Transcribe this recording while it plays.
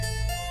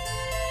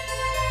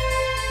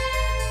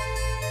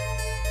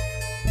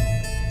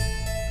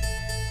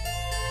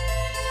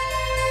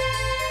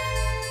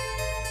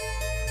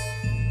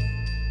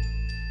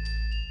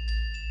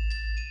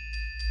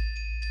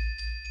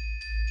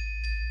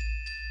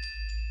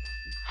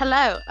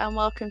Hello and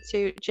welcome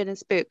to Gin and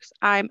Spooks.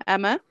 I'm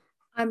Emma,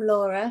 I'm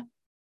Laura.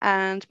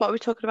 and what are we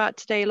talking about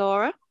today,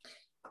 Laura?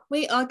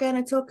 We are going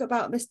to talk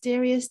about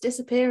mysterious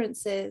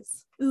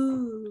disappearances.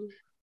 Ooh.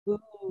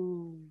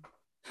 Ooh.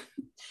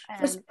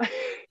 For, Um,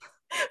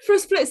 for a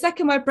split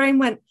second, my brain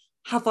went,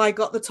 have I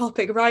got the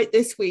topic right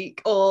this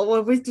week? Or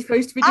were we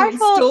supposed to be I doing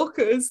thought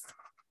stalkers?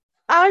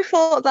 I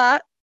thought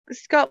that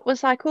Scott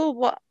was like,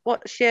 "Oh,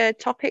 what's your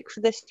topic for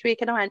this week?"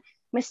 And I went,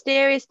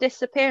 "Mysterious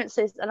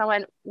disappearances," and I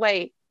went,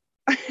 "Wait."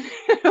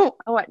 I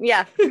went,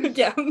 "Yeah."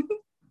 Yeah.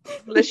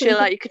 Literally,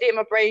 like you could hear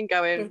my brain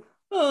going,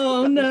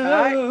 Oh "Got this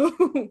right."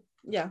 no.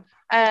 Yeah.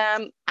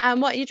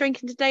 And what are you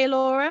drinking today,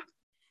 Laura?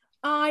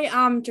 I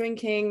am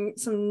drinking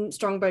some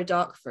Strongbow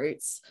dark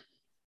fruits.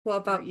 What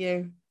about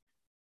you?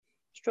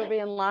 Strawberry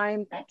and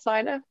lime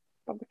cider,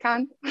 probably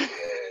can.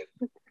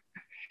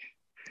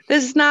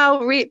 This has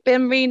now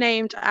been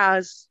renamed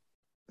as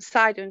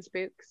Cider and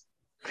Spooks.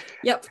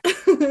 Yep.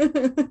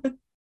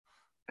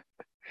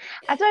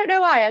 I don't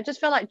know why. I just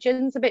feel like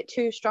gin's a bit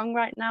too strong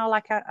right now.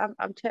 Like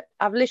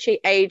I've literally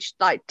aged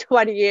like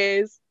 20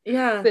 years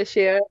Yeah. this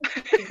year.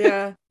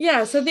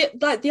 Yeah. So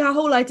the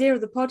whole idea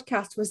of the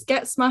podcast was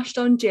get smashed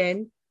on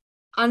gin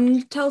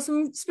and tell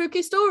some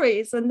spooky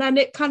stories. And then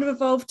it kind of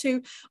evolved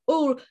to,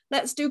 oh,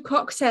 let's do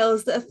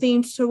cocktails that are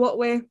themed to what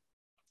we're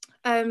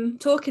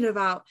talking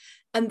about.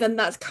 And then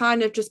that's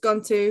kind of just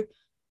gone to,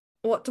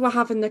 what do I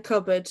have in the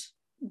cupboard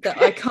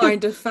that I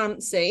kind of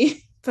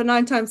fancy? For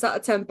 9 times out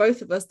of 10,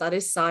 both of us, that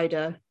is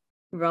cider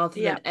rather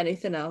Yeah. than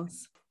anything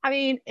else. I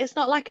mean, it's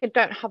not like I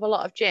don't have a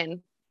lot of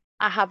gin.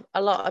 I have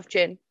a lot of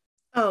gin,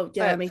 Oh,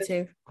 yeah, but me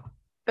too.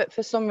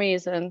 for some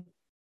reason,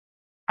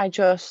 I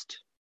just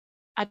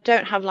I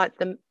don't have like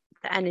the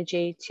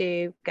energy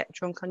to get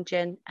drunk on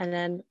gin and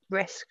then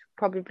risk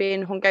probably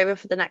being hungover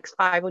for the next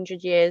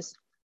 500 years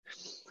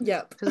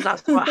Yep. because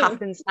that's what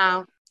happens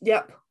now.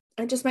 Yep.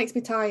 It just makes me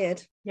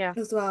tired Yeah.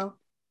 as well.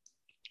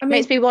 I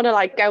Makes mean, me want to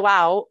like go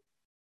out,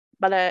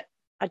 but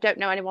I don't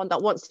know anyone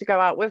that wants to go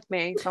out with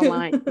me. So I'm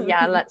like,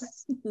 yeah,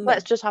 let's no.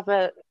 just have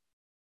a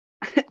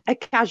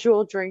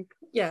casual drink.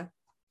 Yeah.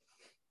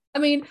 I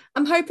mean,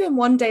 I'm hoping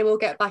one day we'll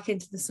get back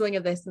into the swing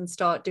of this and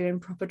start doing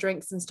proper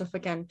drinks and stuff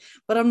again.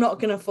 But I'm not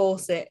going to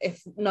force it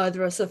if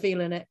neither of us are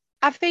feeling it.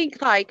 I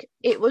think like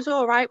it was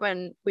all right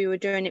when we were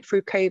doing it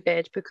through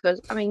COVID because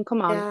I mean,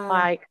 come on, Yeah,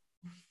 like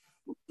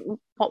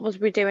what was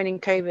we doing in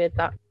COVID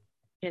that,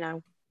 you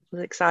know,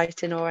 was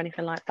exciting or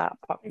anything like that,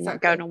 apart from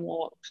like going exactly. on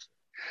walks.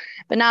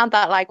 But now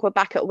that like we're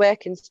back at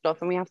work and stuff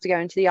and we have to go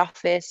into the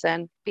office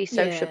and be Yeah,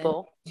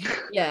 sociable.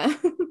 yeah.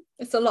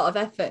 It's a lot of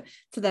effort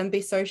to then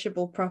be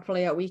sociable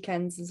properly at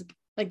weekends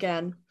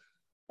again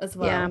as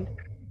Yeah. well.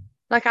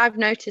 Like I've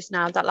noticed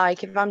now that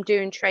like if I'm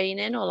doing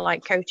training or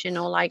like coaching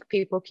or like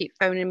people keep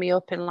phoning me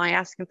up and like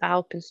asking for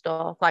help and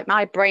stuff, like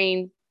my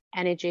brain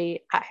energy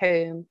at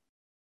home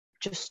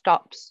just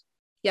stops.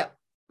 Yep.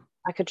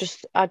 I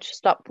just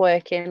stop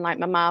working. Like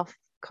my mouth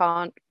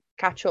can't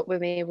catch up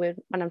with me when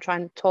I'm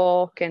trying to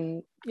talk,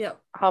 and Yep.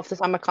 half the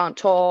time I can't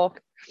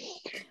talk.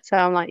 So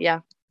I'm like,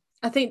 yeah,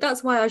 I think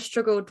that's why I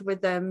struggled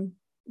with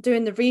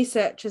doing the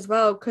research as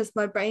well, because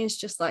my brain's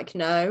just like,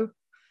 no,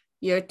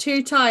 you're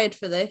too tired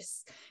for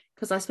this.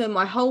 Because I spent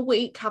my whole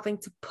week having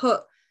to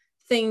put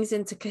things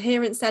into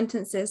coherent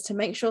sentences to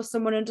make sure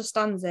someone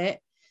understands it.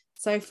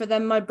 So for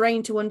them, my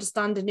brain to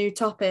understand a new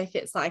topic,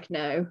 it's like,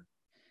 no,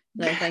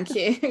 no, thank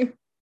you.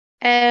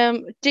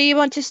 Do you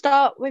want to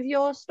start with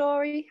your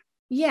story?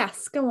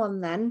 Yes, go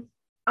on then.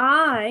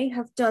 I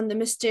have done the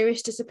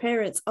mysterious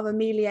disappearance of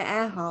Amelia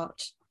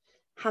Earhart.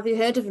 Have you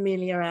heard of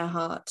Amelia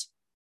Earhart?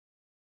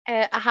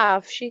 I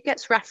have. She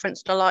gets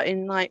referenced a lot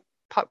in like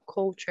pop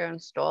culture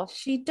and stuff.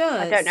 She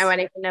I don't know does.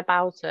 anything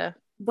about her.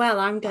 Well,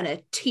 I'm going Like,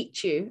 to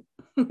teach you.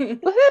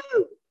 woohoo!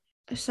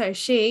 So,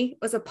 she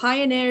was a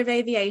pioneer of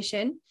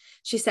aviation.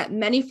 She set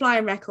many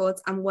flying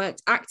records and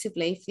worked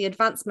actively for the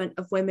advancement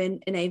of women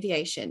in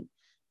aviation.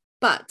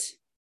 But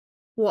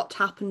what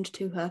happened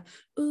to her?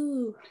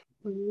 Ooh,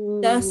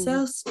 the Ooh.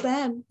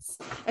 suspense.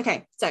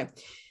 Okay, so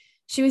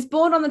she was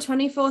born on the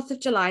 24th of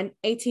July,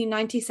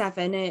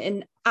 1897,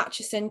 in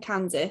Atchison,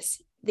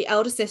 Kansas, the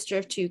elder sister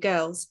of two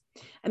girls.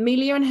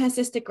 Amelia and her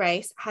sister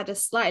Grace had a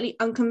slightly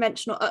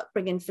unconventional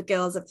upbringing for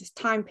girls of this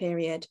time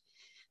period.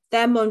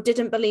 Their mum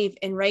didn't believe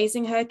in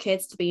raising her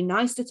kids to be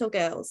nice little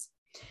girls.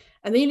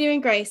 Amelia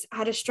and Grace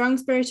had a strong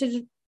spirit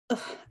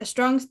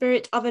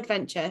of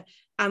adventure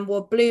and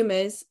wore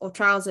bloomers or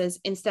trousers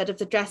instead of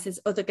the dresses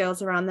other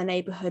girls around the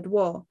neighborhood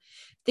wore.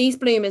 These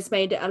bloomers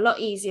made it a lot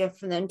easier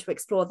for them to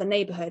explore the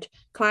neighborhood,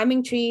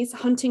 climbing trees,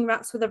 hunting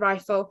rats with a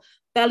rifle,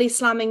 belly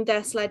slamming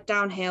their sled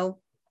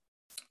downhill,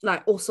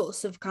 like all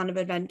sorts of kind of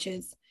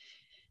adventures.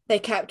 They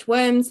kept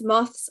worms,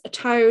 moths, a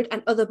toad,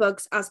 and other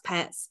bugs as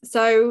pets.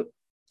 So,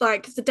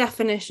 like the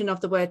definition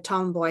of the word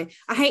tomboy.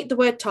 I hate the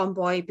word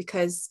tomboy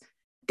because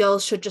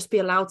girls should just be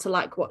allowed to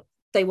like what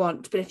they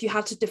want. But if you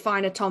had to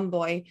define a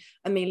tomboy,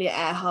 Amelia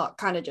Earhart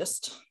kind of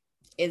just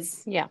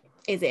is Yeah.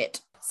 is it.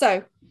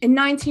 So in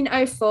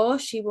 1904,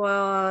 she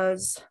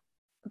was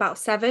about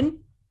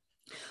 7.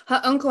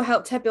 Her uncle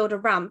helped her build a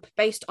ramp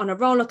based on a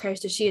roller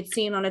coaster she had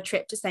seen on a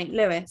trip to St.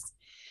 Louis.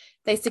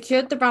 They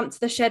secured the ramp to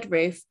the shed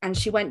roof and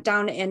she went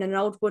down it in an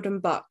old wooden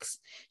box.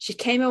 She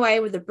came away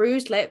with a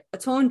bruised lip, a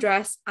torn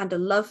dress, and a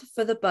love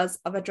for the buzz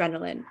of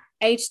adrenaline.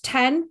 Age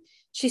 10,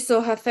 she saw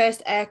her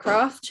first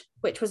aircraft,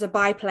 which was a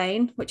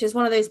biplane, which is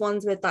one of those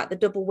ones with like the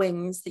double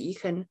wings that you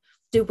can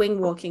do wing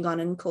walking on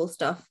and cool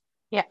stuff.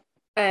 Yeah.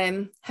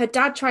 Her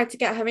dad tried to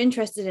get her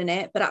interested in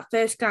it, but at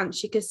first glance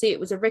she could see it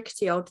was a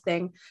rickety old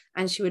thing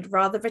and she would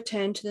rather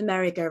return to the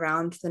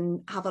merry-go-round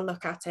than have a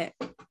look at it.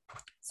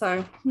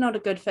 So not a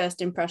good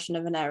first impression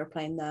of an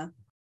aeroplane there.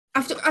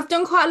 I've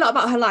done quite a lot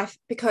about her life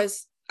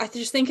because I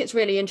just think it's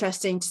really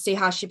interesting to see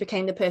how she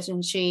became the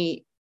person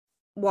she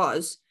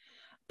was.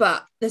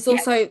 But there's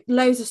also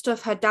loads of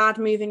stuff, her dad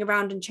moving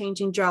around and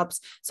changing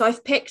jobs. So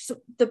I've picked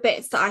the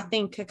bits that I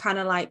think are kind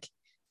of like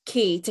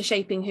key to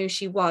shaping who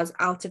she was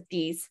out of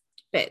these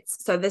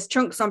bits. So there's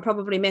chunks I'm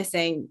probably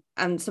missing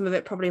and some of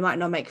it probably might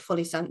not make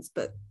fully sense,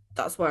 but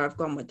that's where I've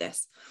gone with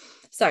this.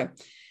 So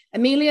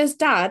Amelia's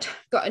dad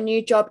got a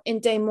new job in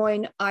Des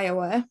Moines,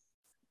 Iowa.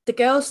 The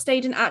girls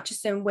stayed in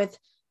Atchison with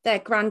their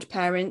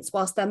grandparents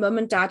whilst their mum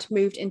and dad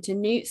moved into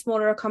new,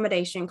 smaller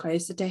accommodation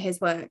closer to his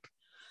work.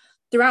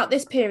 Throughout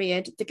this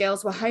period, the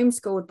girls were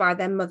homeschooled by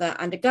their mother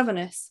and a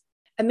governess.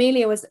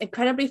 Amelia was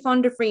incredibly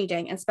fond of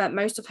reading and spent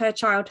most of her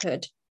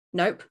time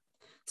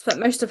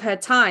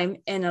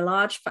in the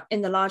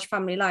large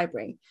family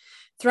library.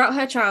 Throughout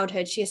her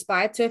childhood, she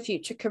aspired to a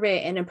future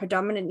career in a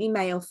predominantly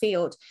male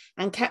field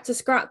and kept a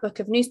scrapbook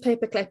of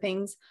newspaper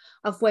clippings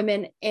of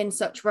women in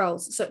such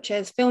roles, such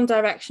as film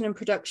direction and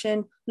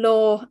production,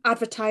 law,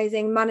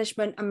 advertising,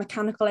 management, and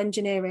mechanical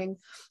engineering.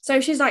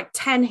 So she's like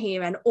 10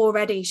 here, and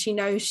already she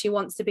knows she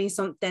wants to be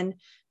something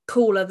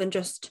cooler than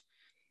just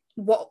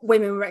what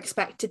women were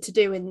expected to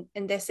do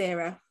in this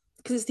era.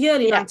 Because it's the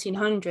early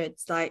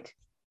 1900s. Like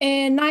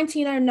in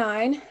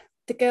 1909,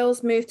 the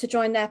girls moved to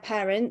join their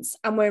parents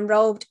and were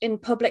enrolled in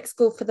public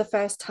school for the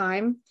first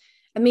time.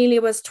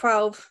 Amelia was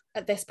 12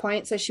 at this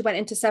point, so she went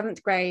into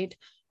 7th grade,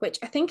 which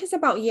I think is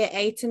about year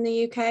 8 in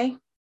the UK.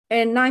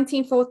 In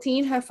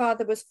 1914, her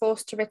father was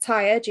forced to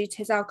retire due to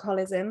his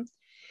alcoholism.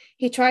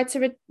 He tried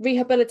to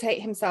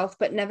rehabilitate himself,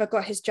 but never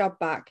got his job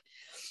back.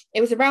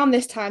 It was around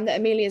this time that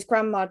Amelia's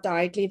grandma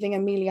died, leaving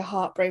Amelia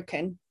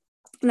heartbroken.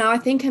 Now, I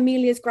think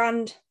Amelia's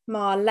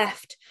grandma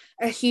left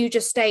a huge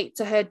estate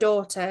to her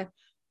daughter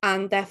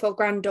and therefore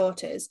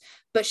granddaughters,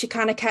 but she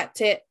kind of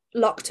kept it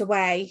locked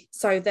away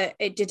so that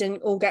it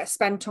didn't all get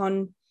spent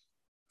on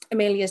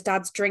Amelia's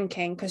dad's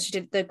drinking, because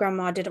the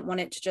grandma didn't want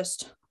it to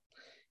just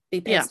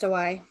be pissed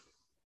away.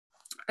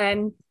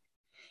 In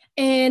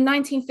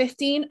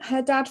 1915,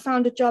 her dad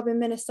found a job in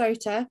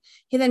Minnesota.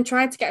 He then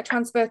tried to get a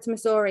transfer to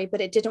Missouri, but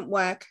it didn't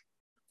work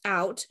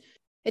out.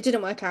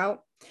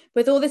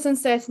 With all this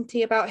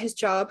uncertainty about his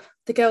job,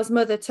 the girl's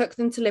mother took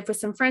them to live with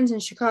some friends in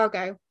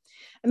Chicago.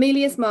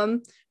 Amelia's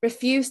mum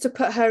refused to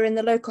put her in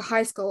the local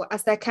high school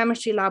as their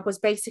chemistry lab was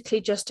basically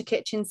just a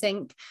kitchen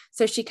sink.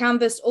 So she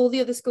canvassed all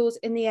the other schools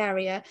in the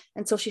area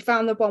until she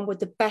found the one with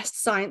the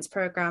best science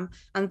program.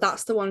 And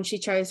that's the one she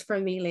chose for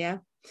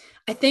Amelia.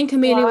 I think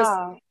Amelia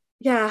was,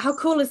 how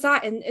cool is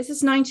that? And this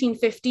is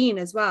 1915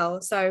 as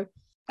well. So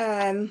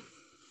I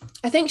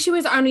think she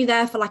was only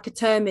there for like a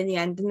term in the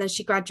end, and then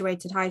she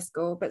graduated high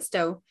school, but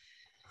still.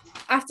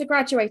 After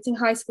graduating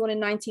high school in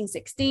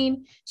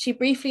 1916, she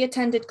briefly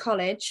attended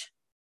college,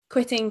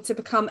 quitting to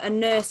become a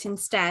nurse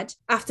instead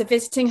after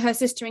visiting her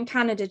sister in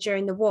Canada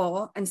during the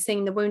war and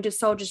seeing the wounded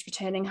soldiers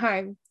returning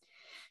home.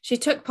 She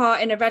took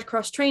part in a Red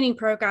Cross training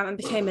program and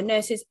became a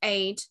nurse's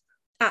aide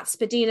at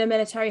Spadina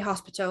Military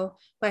Hospital,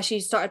 where she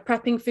started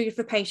prepping food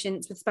for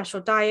patients with special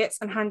diets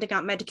and handing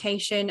out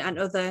medication and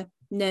other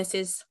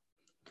nurses.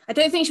 I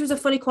don't think she was a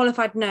fully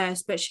qualified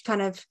nurse, but she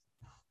kind of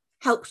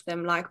helped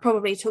them, like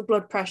probably took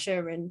blood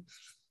pressure and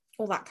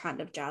all that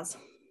kind of jazz.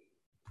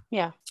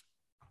 Yeah.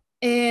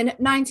 In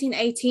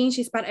 1918,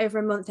 she spent over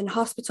a month in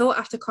hospital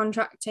after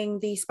contracting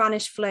the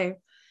Spanish flu.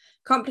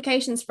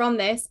 Complications from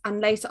this and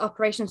later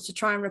operations to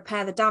try and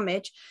repair the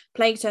damage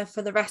plagued her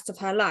for the rest of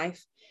her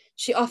life.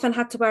 She often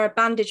had to wear a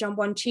bandage on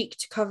one cheek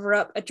to cover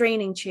up a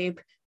draining tube,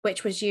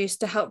 which was used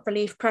to help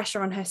relieve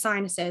pressure on her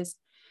sinuses.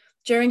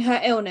 During her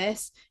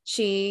illness,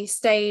 she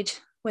stayed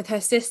with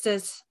her sister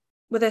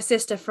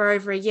for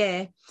over a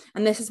year,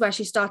 and this is where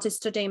she started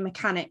studying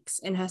mechanics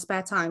in her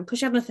spare time because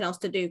she had nothing else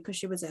to do because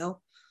she was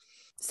ill.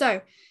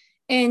 So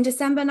in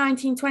December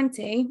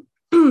 1920,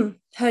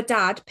 her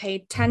dad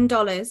paid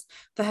 $10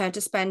 for her to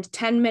spend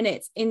 10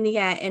 minutes in the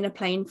air in a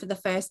plane for the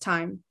first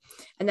time.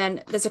 And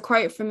then there's a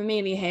quote from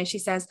Amelia here. She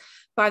says,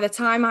 "By the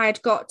time I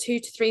had got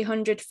 200 to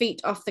 300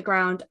 feet off the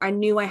ground, I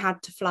knew I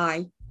had to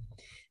fly."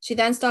 She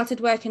then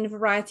started working a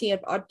variety of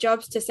odd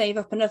jobs to save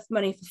up enough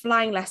money for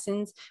flying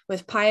lessons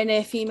with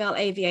pioneer female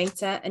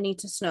aviator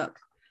Anita Snook.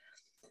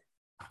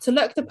 To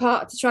look the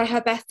part, to try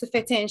her best to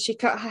fit in, she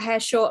cut her hair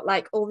short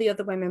like all the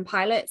other women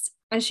pilots,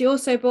 and she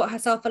also bought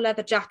herself a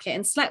leather jacket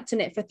and slept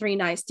in it for 3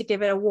 nights to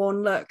give it a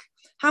worn look.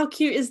 How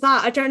cute is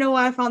that? I don't know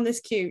why I found this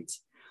cute.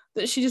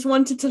 that she just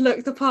wanted to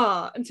look the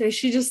part. And so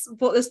she just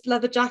bought this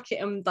leather jacket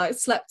and like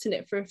slept in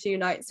it for a few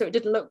nights so it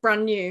didn't look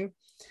brand new.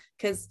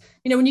 Because,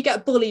 you know, when you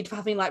get bullied for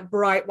having like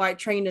bright white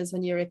trainers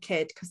when you're a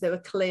kid because they were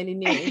clearly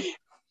new.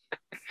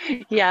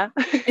 Yeah.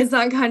 It's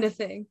that kind of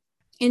thing.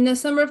 In the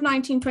summer of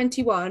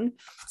 1921,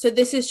 so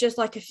this is just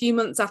like a few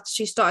months after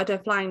she started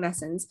her flying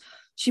lessons,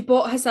 she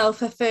bought herself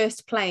her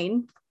first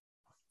plane.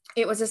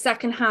 It was a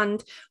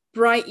second-hand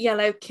bright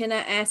yellow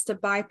Kinner Airster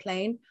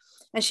biplane,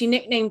 and she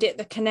nicknamed it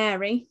the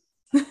Canary,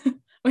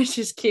 which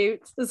is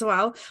cute as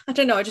well. I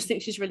don't know, I just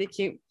think she's really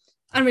cute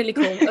and really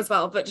cool as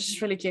well, but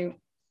just really cute.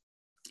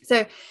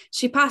 So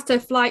she passed her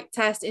flight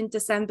test in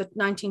December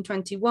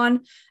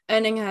 1921,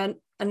 earning her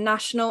a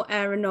National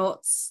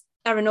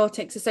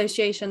Aeronautics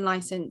Association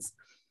license.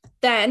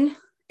 Then,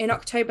 in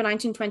October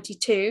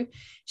 1922,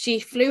 she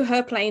flew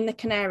her plane, the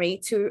Canary,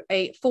 to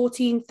a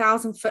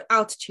 14,000-foot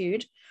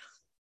altitude,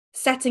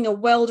 setting a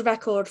world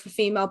record for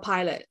female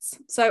pilots.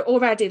 So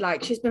already,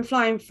 like, she's been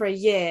flying for a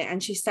year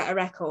and she set a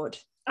record.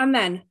 And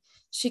then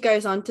she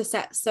goes on to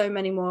set so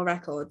many more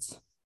records.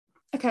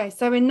 Okay,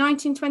 so in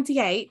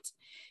 1928,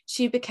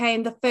 she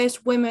became the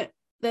first woman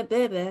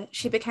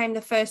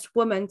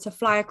to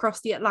fly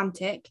across the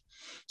Atlantic.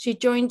 She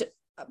joined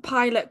a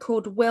pilot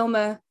called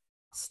Wilma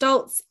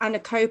Stoltz and a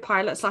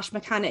co-pilot /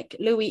 mechanic,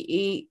 Louis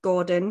E.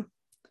 Gordon,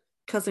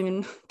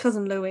 cousin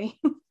Louis.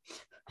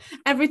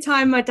 Every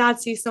time my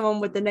dad sees someone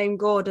with the name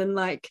Gordon,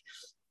 like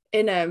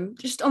in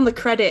just on the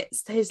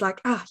credits, he's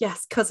like,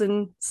 yes,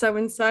 cousin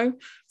so-and-so.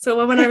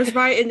 So when I was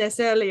writing this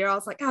earlier, I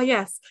was like,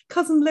 yes,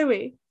 cousin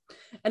Louis.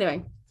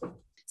 Anyway,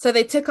 so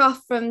they took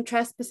off from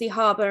Trepassey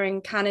Harbour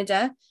in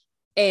Canada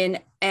in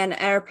an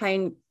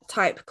airplane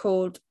type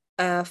called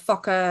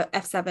Fokker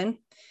F7,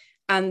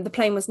 and the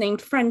plane was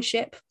named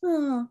Friendship.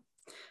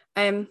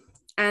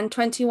 And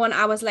 21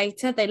 hours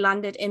later, they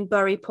landed in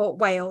Bury, Port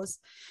Wales.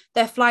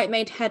 Their flight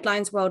made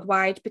headlines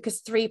worldwide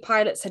because 3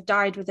 pilots had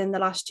died within the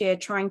last year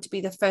trying to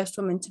be the first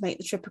woman to make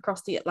the trip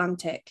across the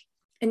Atlantic.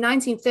 In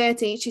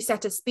 1930, she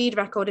set a speed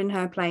record in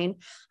her plane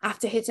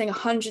after hitting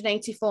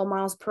 184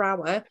 miles per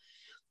hour.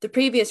 The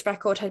previous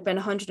record had been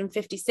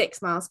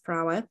 156 miles per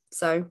hour,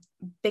 so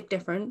big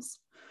difference.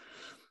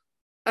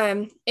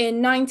 In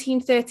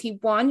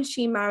 1931,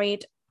 she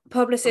married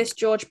publicist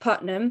George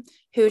Putnam,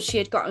 who she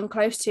had gotten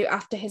close to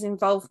after his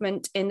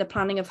involvement in the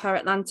planning of her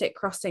Atlantic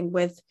crossing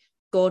with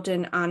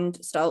Gordon and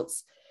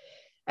Stoltz.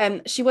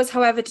 She was,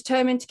 however,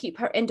 determined to keep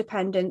her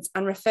independence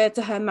and referred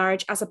to her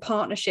marriage as a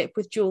partnership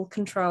with dual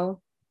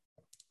control.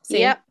 See?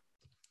 Yep.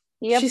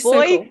 Yeah, she's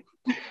boy. So cool.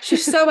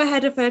 She's so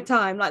ahead of her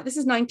time. Like, this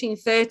is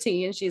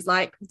 1930, and she's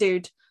like,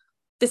 dude,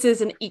 this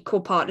is an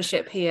equal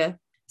partnership here.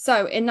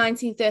 So in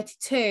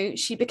 1932,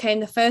 she became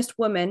the first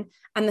woman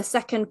and the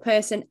second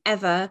person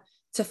ever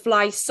to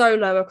fly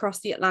solo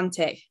across the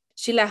Atlantic.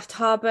 She left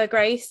Harbour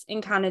Grace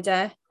in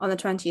Canada on the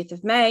 20th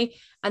of May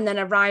and then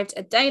arrived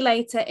a day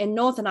later in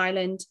Northern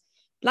Ireland,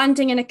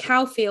 landing in a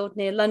cow field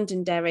near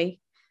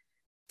Londonderry.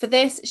 For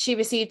this, she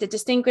received a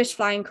Distinguished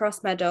Flying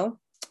Cross Medal,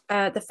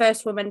 the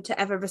first woman to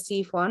ever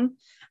receive one,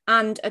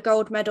 and a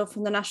gold medal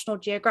from the National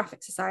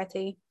Geographic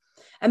Society.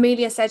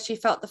 Amelia said she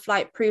felt the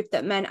flight proved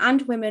that men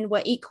and women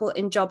were equal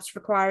in jobs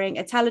requiring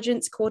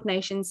intelligence,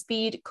 coordination,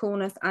 speed,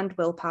 coolness, and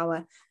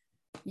willpower.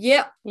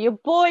 Yep. Your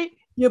boy.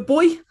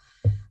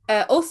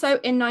 Also,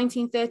 in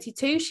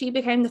 1932, she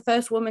became the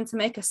first woman to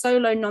make a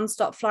solo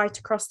non-stop flight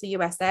across the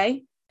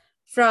USA.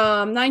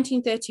 From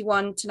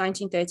 1931 to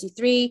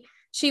 1933,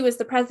 she was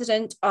the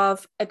president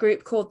of a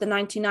group called the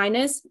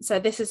 99ers. So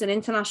this is an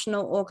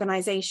international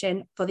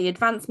organization for the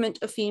advancement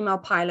of female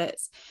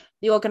pilots.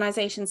 The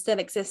organization still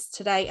exists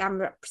today and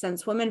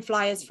represents women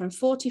flyers from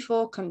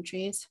 44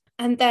 countries.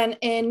 And then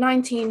in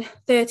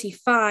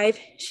 1935,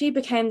 she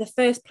became the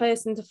first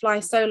person to fly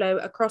solo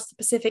across the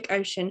Pacific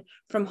Ocean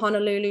from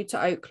Honolulu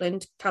to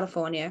Oakland,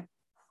 California.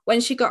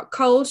 When she got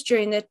cold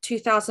during the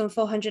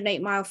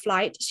 2,408-mile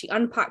flight, she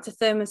unpacked a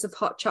thermos of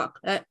hot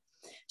chocolate.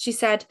 She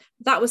said,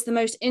 "That was the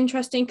most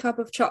interesting cup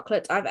of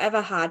chocolate I've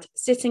ever had,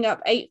 sitting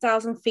up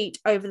 8,000 feet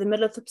over the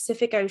middle of the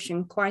Pacific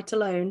Ocean, quite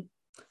alone."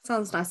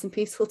 Sounds nice and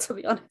peaceful, to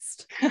be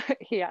honest.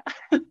 Yeah.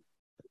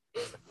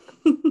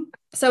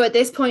 So at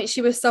this point,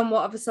 she was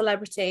somewhat of a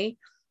celebrity.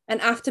 And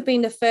after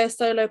being the first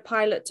solo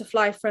pilot to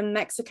fly from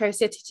Mexico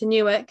City to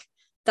Newark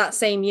that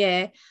same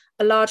year,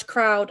 a large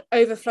crowd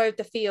overflowed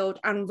the field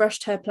and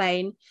rushed her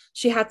plane.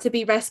 She had to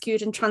be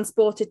rescued and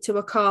transported to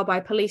a car by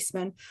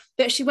policemen.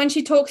 But when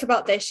she talks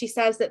about this, she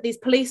says that these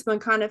policemen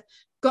kind of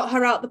got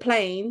her out the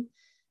plane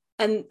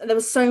and there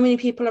was so many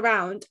people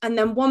around. And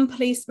then one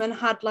policeman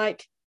had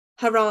like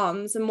her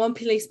arms and one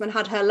policeman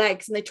had her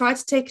legs, and they tried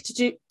to take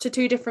her to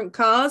 2 different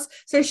cars.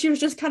 So she was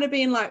just kind of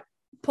being like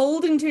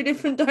pulled in 2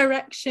 different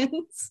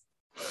directions.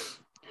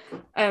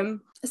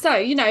 So,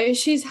 you know,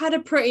 she's had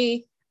a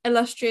pretty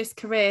illustrious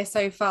career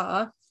so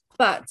far.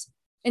 But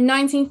in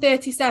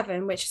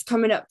 1937, which is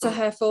coming up to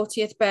her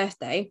 40th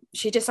birthday,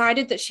 she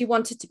decided that she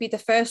wanted to be the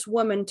first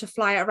woman to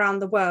fly around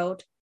the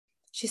world.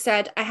 She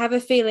said, "I have a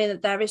feeling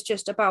that there is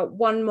just about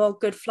one more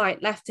good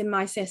flight left in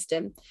my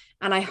system,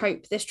 and I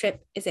hope this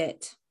trip is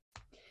it."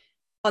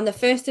 On the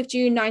 1st of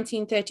June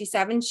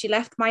 1937, she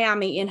left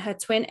Miami in her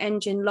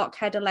twin-engine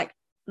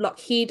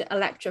Lockheed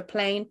Electra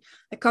plane,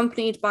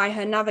 accompanied by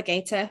her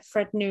navigator,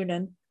 Fred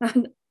Noonan.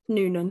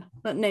 Noonan,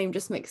 that name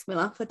just makes me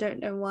laugh. I don't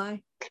know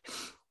why.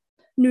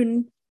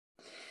 Noonan.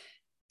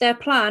 Their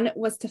plan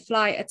was to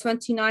fly a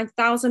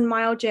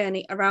 29,000-mile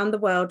journey around the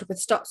world with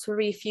stops for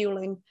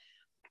refueling.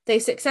 They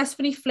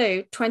successfully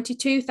flew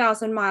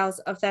 22,000 miles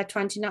of their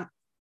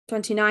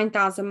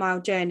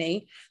 29,000-mile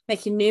journey,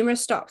 making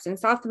numerous stops in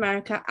South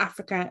America,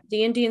 Africa,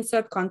 the Indian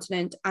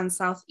subcontinent, and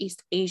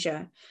Southeast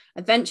Asia,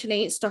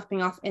 eventually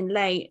stopping off in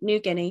Lae, New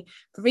Guinea,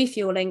 for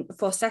refueling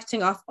before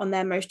setting off on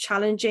their most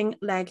challenging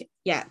leg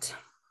yet.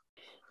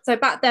 So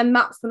back then,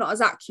 maps were not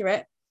as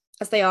accurate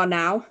as they are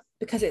now,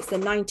 because it's the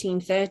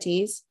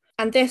 1930s.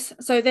 And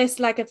this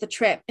leg of the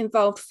trip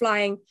involved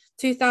flying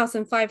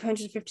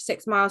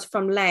 2,556 miles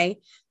from Lae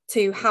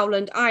to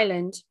Howland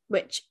Island,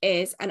 which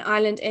is an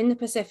island in the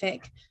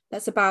Pacific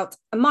that's about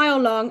a mile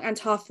long and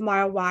half a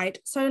mile wide.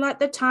 So like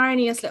the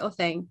tiniest little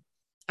thing.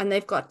 And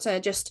they've got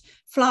to just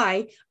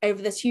fly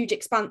over this huge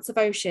expanse of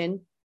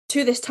ocean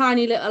to this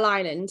tiny little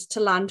island to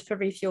land for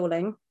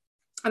refueling.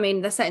 I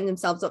mean, they're setting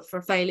themselves up for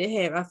a failure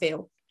here, I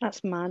feel.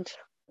 That's mad.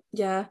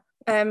 Yeah.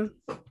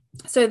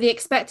 So the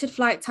expected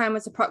flight time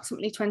was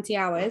approximately 20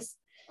 hours.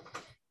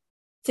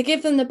 To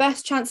give them the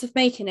best chance of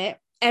making it,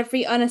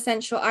 every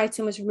unessential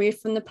item was removed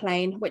from the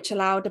plane, which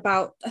allowed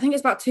about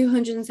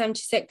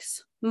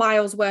 276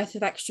 miles worth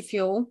of extra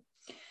fuel.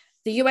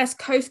 The US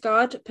Coast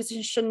Guard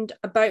positioned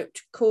a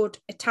boat called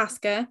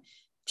Itasca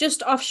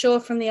just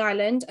offshore from the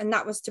island, and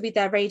that was to be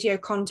their radio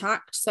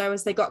contact. So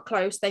as they got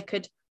close, they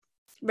could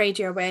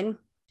radio in.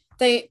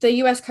 The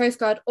US Coast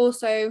Guard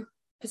also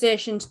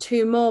positioned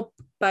 2 more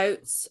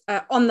boats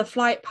on the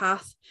flight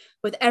path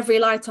with every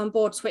light on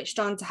board switched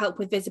on to help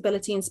with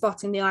visibility and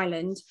spotting the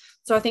island.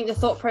 So I think the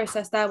thought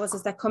process there was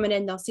as they're coming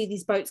in, they'll see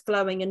these boats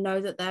glowing and know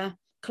that they're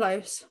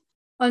close.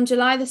 On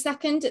July the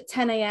 2nd at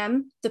 10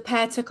 a.m., the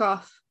pair took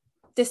off.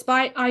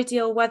 Despite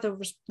ideal weather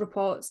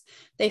reports,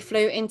 they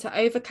flew into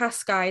overcast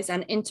skies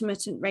and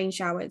intermittent rain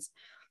showers.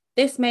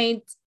 This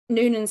made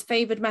Noonan's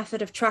favoured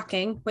method of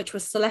tracking, which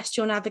was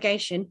celestial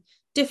navigation,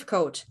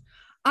 difficult.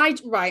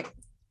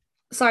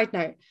 Side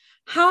note,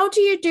 how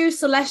do you do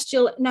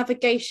celestial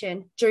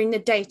navigation during the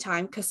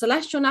daytime? Because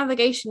celestial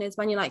navigation is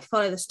when you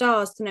follow the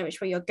stars to know which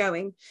way you're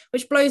going,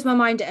 which blows my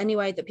mind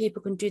anyway that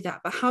people can do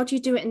that. But how do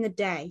you do it in the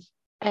day?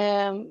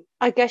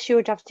 I guess you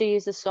would have to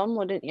use the sun,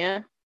 wouldn't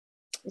you?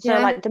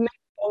 So the moon's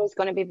always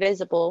going to be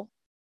visible.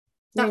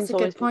 That's a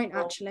good point,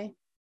 actually.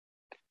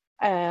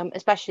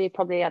 Especially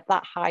probably at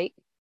that height.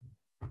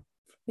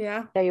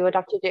 Yeah. So you would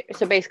have to do.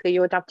 So basically,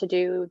 you would have to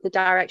do the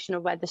direction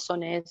of where the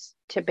sun is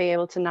to be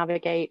able to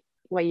navigate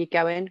where you're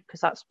going, because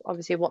that's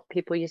obviously what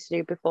people used to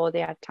do before they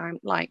had time,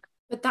 but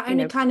that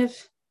only kind of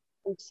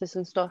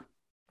and stuff.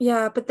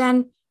 Yeah, but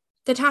then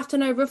they'd have to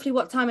know roughly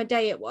what time of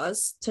day it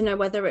was to know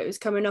whether it was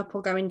coming up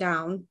or going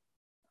down.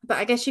 But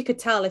I guess you could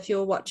tell if you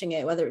were watching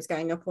it whether it's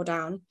going up or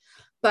down.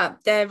 But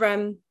they're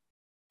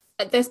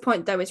at this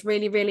point though, it's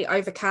really, really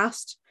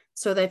overcast,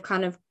 so they've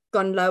kind of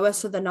gone lower,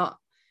 so they're not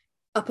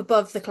up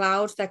above the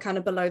clouds, they're kind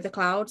of below the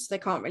clouds, they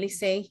can't really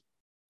see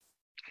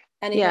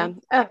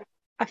anything. Yeah.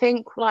 I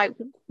think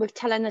with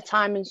telling the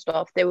time and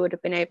stuff, they would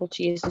have been able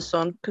to use the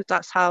sun, because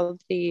that's how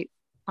the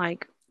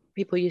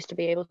people used to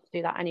be able to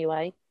do that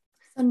anyway.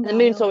 And the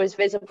moon's always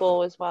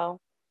visible as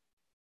well.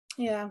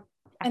 Yeah.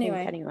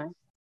 Anyway.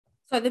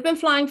 So they've been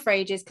flying for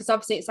ages, because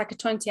obviously it's like a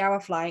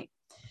 20-hour flight.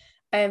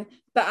 But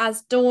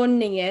as dawn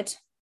neared,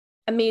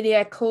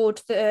 Amelia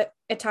called the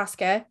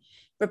Itasca,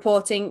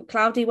 reporting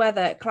cloudy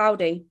weather,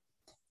 cloudy.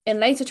 In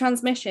later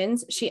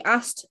transmissions, she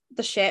asked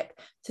the ship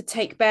to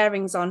take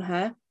bearings on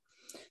her.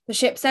 The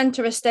ship sent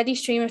her a steady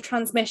stream of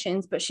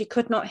transmissions, but she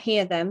could not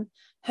hear them.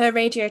 Her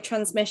radio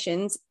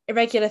transmissions,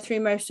 irregular through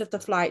most of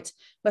the flight,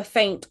 were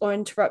faint or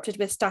interrupted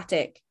with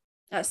static.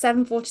 At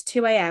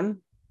 7:42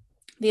 a.m.,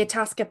 the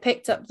Itasca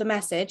picked up the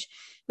message,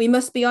 "We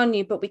must be on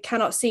you, but we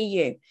cannot see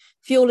you.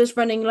 Fuel is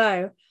running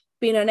low.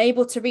 Being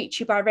unable to reach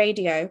you by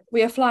radio.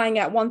 We are flying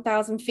at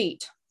 1,000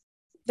 feet."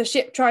 The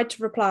ship tried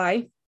to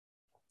reply,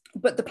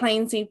 but the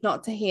plane seemed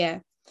not to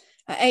hear.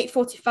 At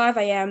 8:45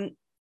 a.m.,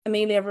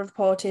 Amelia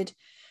reported,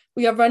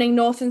 "We are running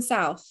north and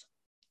south."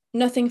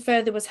 Nothing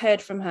further was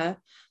heard from her.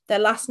 Their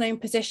last known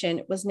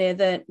position was near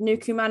the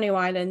Nukumanu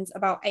Islands,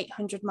 about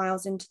 800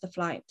 miles into the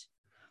flight.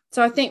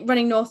 So I think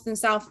running north and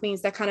south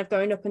means they're kind of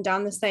going up and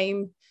down the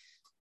same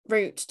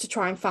route to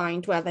try and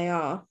find where they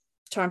are,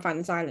 try and find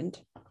this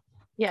island.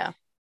 Yeah.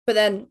 But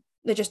then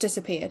they just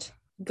disappeared,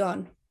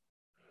 gone.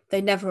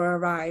 They never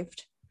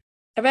arrived.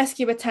 A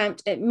rescue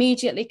attempt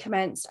immediately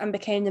commenced and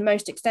became the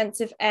most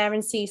extensive air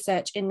and sea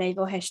search in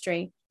naval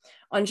history.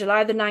 On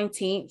July the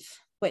 19th,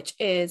 which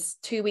is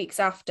 2 weeks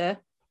after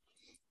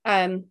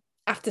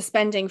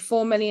spending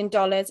 $4 million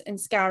and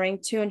scouring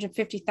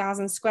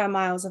 250,000 square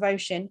miles of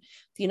ocean,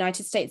 the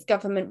United States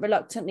government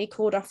reluctantly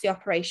called off the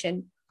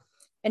operation.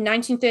 In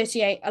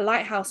 1938, a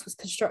lighthouse was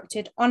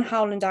constructed on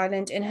Howland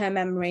Island in her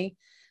memory,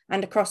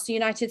 and across the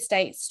United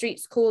States,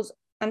 streets, schools,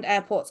 and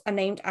airports are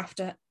named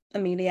after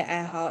Amelia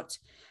Earhart.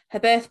 Her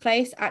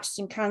birthplace,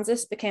 Atchison,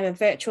 Kansas, became a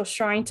virtual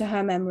shrine to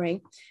her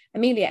memory.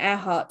 Amelia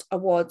Earhart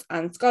awards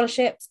and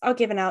scholarships are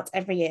given out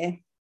every year.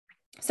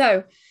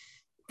 So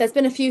there's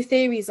been a few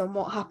theories on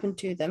what happened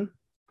to them.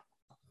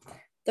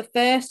 The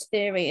first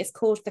theory is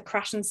called the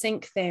crash and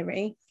sink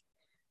theory.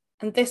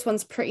 And this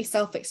one's pretty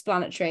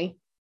self-explanatory.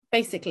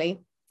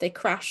 Basically, they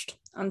crashed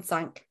and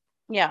sank.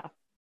 Yeah.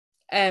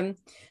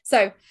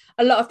 So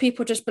a lot of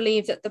people just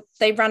believe that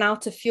they ran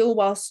out of fuel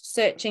whilst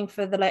searching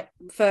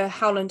for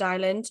Howland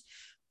Island.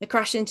 They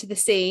crashed into the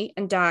sea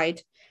and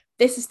died.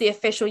 This is the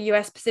official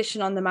US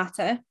position on the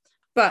matter.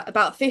 But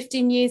about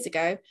 15 years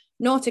ago,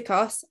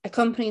 Nauticos, a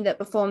company that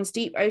performs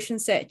deep ocean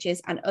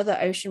searches and other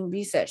ocean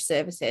research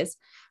services,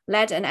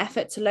 led an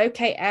effort to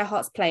locate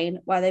Earhart's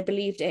plane where they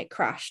believed it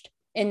crashed,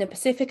 in the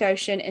Pacific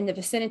Ocean in the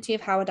vicinity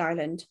of Howard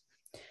Island.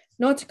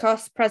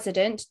 Nauticos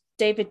president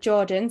David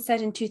Jordan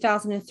said in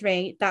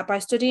 2003 that by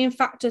studying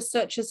factors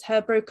such as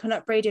her broken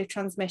up radio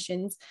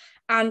transmissions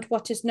and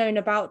what is known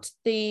about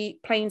the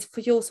plane's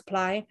fuel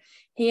supply,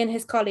 he and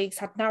his colleagues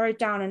had narrowed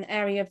down an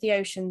area of the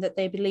ocean that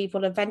they believe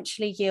will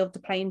eventually yield the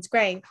plane's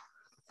grave.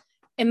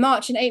 In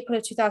March and April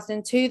of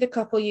 2002, the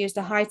couple used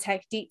a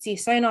high-tech deep-sea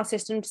sonar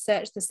system to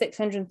search the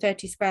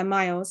 630 square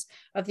miles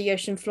of the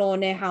ocean floor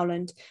near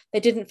Howland.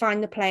 They didn't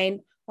find the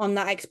plane on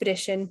that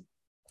expedition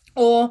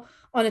or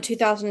on a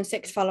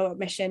 2006 follow-up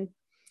mission.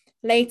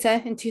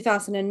 Later, in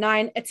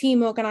 2009, a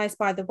team organised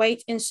by the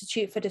Waite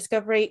Institute for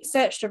Discovery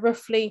searched a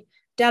roughly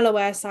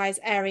Delaware-sized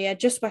area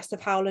just west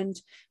of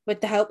Howland with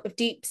the help of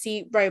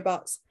deep-sea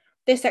robots.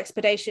 This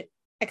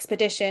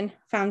expedition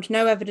found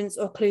no evidence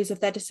or clues of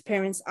their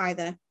disappearance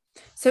either.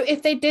 So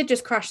if they did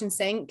just crash and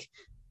sink,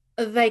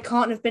 they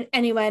can't have been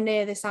anywhere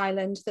near this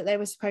island that they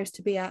were supposed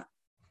to be at.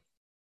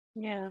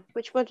 Yeah,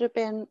 which would have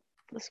been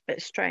a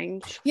bit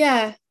strange.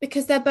 Yeah,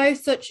 because they're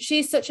both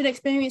she's such an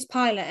experienced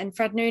pilot and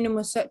Fred Noonan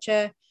was such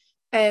a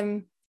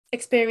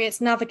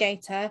experienced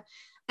navigator,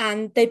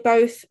 and they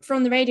both,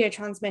 from the radio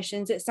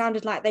transmissions, it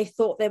sounded like they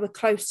thought they were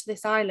close to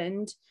this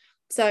island.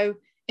 So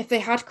if they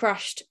had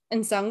crashed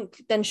and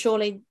sunk, then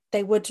surely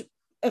they would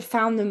have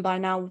found them by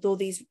now with all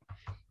these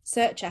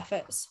search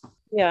efforts.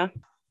 Yeah.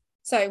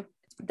 So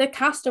the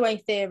castaway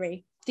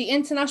theory. The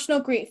International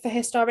Group for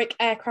Historic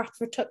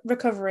Aircraft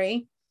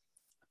Recovery,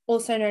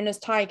 also known as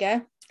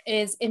TIGER,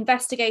 is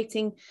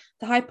investigating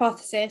the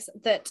hypothesis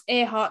that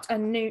Earhart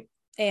and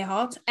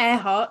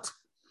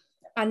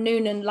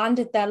Noonan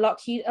landed their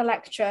Lockheed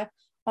Electra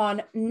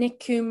on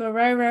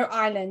Nikumaroro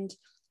Island,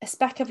 a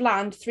speck of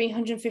land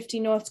 350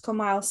 nautical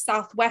miles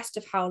southwest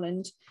of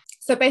Howland.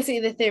 So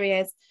basically the theory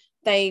is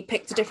they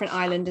picked a different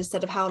island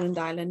instead of Howland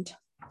Island.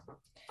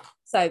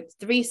 So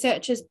the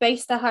researchers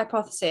based their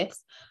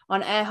hypothesis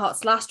on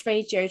Earhart's last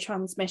radio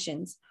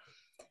transmissions.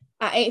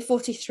 At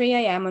 8:43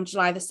 a.m. on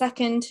July the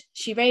 2nd,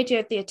 she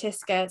radioed the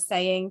Itasca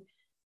saying,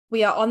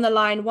 "We are on the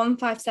line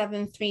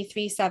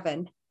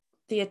 157337.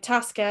 The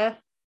Itasca,"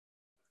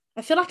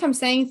 I feel like I'm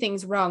saying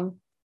things wrong.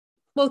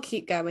 We'll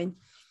keep going.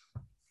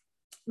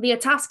 The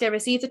Itasca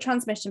received the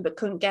transmission but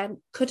couldn't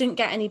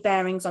get any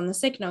bearings on the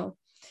signal.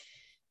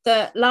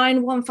 The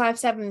line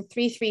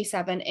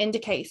 157337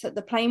 indicates that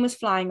the plane was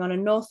flying on a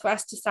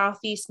northwest to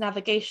southeast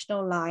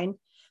navigational line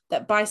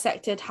that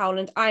bisected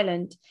Howland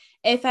Island.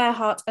 If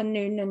Earhart and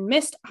Noonan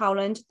missed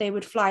Howland, they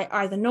would fly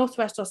either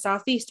northwest or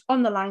southeast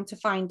on the line to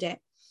find it.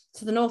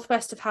 To the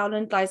northwest of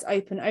Howland lies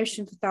open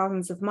ocean for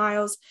thousands of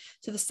miles.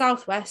 To the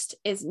southwest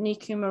is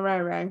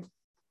Nikumaroro.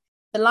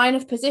 The line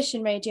of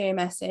position radio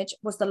message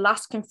was the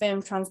last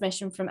confirmed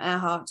transmission from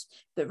Earhart,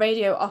 but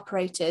radio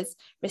operators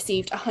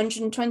received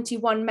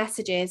 121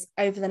 messages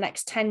over the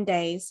next 10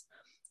 days.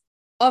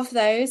 Of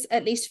those,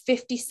 at least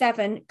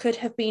 57 could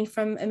have been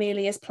from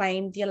Amelia's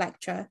plane, the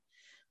Electra.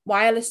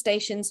 Wireless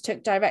stations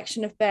took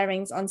direction of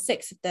bearings on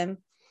 6 of them.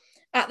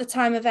 At the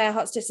time of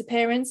Earhart's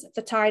disappearance,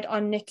 the tide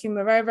on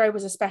Nikumaroro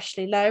was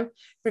especially low,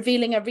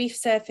 revealing a reef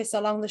surface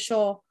along the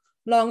shore,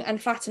 long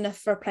and flat enough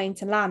for a plane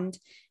to land.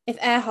 If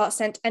Earhart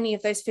sent any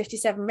of those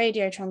 57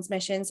 radio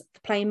transmissions,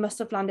 the plane must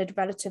have landed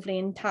relatively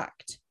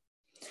intact.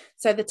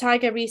 So the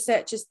TIGER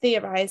researchers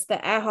theorised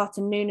that Earhart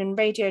and Noonan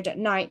radioed at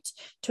night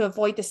to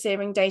avoid the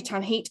searing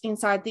daytime heat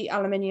inside the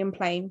aluminium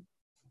plane.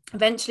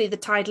 Eventually, the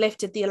tide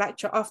lifted the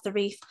Electra off the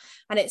reef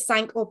and it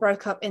sank or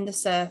broke up in the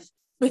surf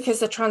because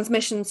the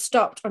transmission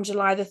stopped on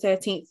July the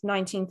 13th,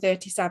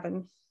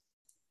 1937.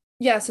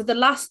 Yeah, so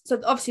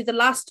obviously the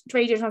last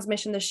radio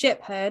transmission the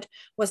ship heard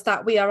was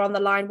that we are on the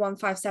line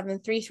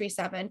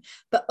 157337,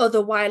 but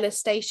other wireless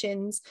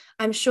stations,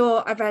 I'm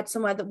sure I read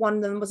somewhere that one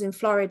of them was in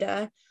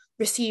Florida,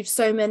 received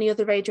so many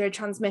other radio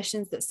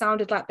transmissions that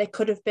sounded like they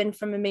could have been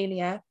from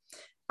Amelia,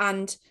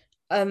 and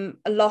a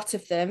lot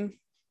of them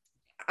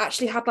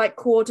actually had like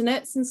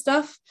coordinates and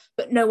stuff,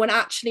 but no one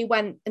actually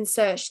went and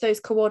searched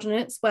those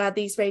coordinates where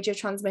these radio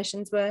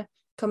transmissions were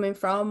coming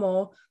from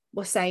or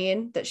were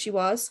saying that she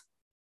was.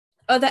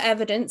 Other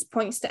evidence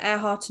points to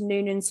Earhart and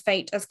Noonan's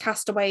fate as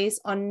castaways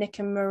on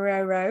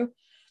Nikumaroro.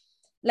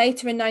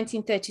 Later in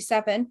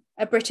 1937,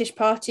 a British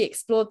party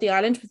explored the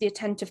island with the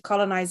intent of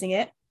colonising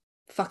it.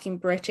 Fucking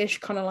British,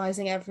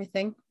 colonising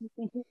everything.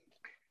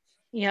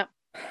 Yep.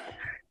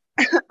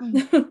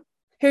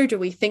 Who do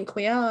we think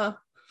we are?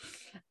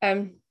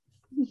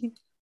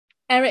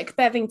 Eric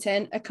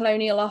Bevington, a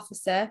colonial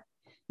officer,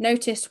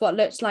 noticed what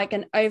looked like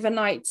an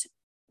overnight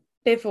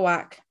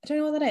bivouac. I don't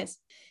know what that is.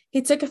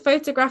 He took a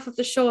photograph of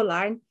the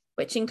shoreline,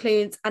 which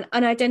includes an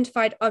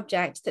unidentified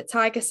object that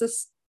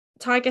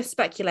Tiger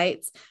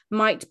speculates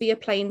might be a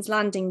plane's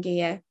landing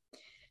gear.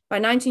 By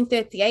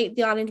 1938,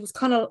 the island was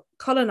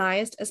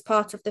colonized as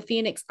part of the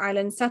Phoenix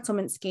Island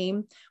Settlement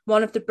Scheme,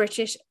 one of the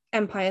British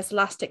Empire's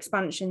last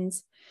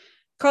expansions.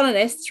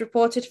 Colonists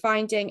reported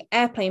finding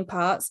airplane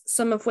parts,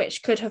 some of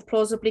which could have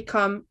plausibly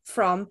come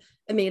from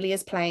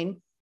Amelia's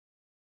plane.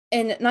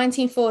 In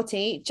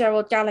 1940,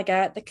 Gerald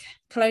Gallagher, the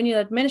colonial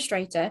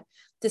administrator,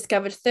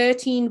 discovered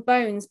 13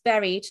 bones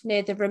buried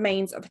near the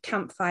remains of a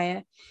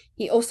campfire.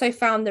 He also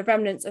found the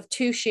remnants of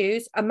 2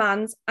 shoes, a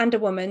man's and a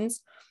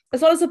woman's,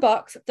 as well as a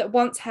box that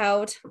once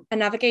held a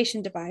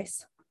navigation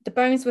device. The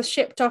bones were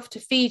shipped off to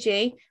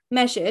Fiji,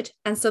 measured,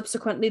 and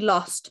subsequently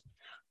lost.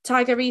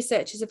 Tiger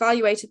researchers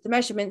evaluated the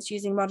measurements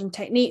using modern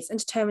techniques and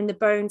determined the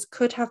bones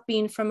could have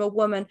been from a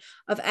woman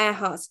of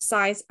Earhart's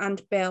size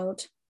and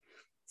build.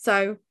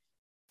 So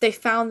they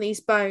found these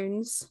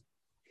bones.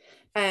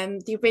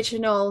 The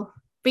original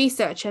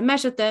researcher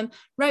measured them,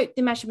 wrote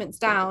the measurements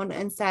down,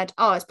 and said,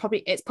 "Oh, it's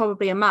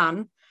probably a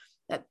man,"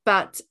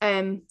 but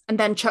and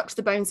then chucked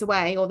the bones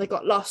away, or they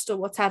got lost, or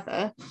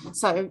whatever.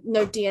 So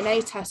no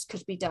DNA test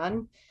could be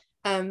done.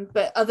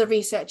 But other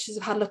researchers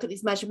have had a look at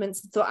these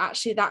measurements and thought,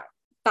 actually, that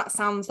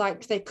sounds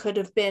like they could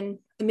have been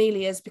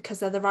Amelia's because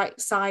they're the right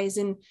size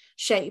and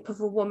shape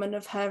of a woman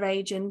of her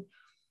age and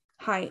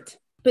height.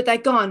 But they're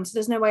gone, so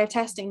there's no way of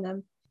testing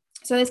them.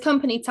 So this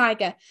company,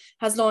 Tiger,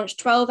 has launched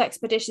 12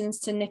 expeditions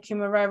to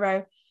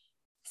Nikumaroro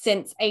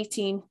since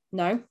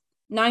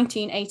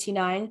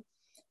 1989.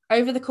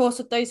 Over the course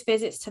of those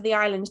visits to the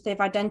island, they've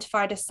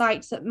identified a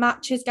site that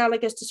matches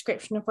Gallagher's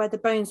description of where the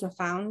bones were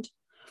found.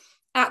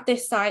 At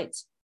this site,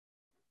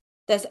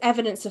 there's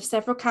evidence of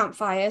several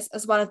campfires,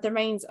 as well as the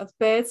remains of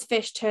birds,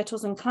 fish,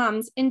 turtles, and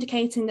clams,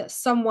 indicating that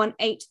someone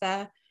ate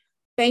there.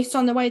 Based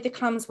on the way the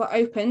clams were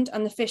opened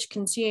and the fish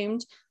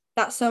consumed,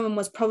 that someone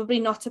was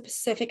probably not a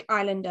Pacific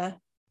Islander.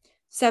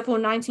 Several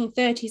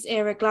 1930s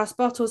era glass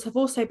bottles have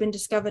also been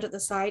discovered at the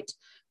site.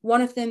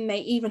 One of them may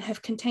even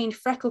have contained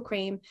freckle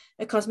cream,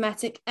 a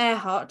cosmetic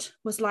Earhart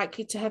was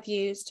likely to have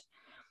used.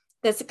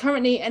 There's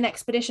currently an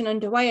expedition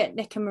underway at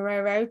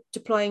Nikumaroro,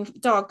 deploying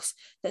dogs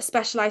that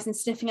specialise in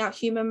sniffing out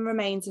human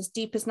remains as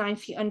deep as 9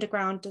 feet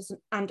underground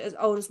and as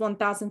old as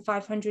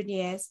 1,500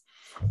 years.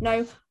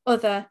 No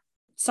other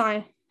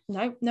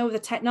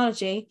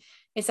technology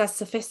is as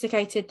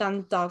sophisticated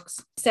than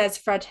dogs, says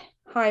Fred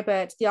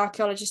Hybert, the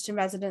archaeologist in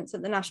residence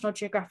at the National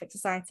Geographic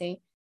Society,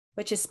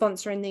 which is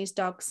sponsoring these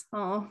dogs.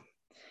 Oh,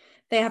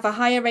 they have a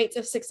higher rate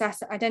of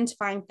success at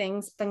identifying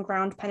things than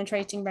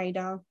ground-penetrating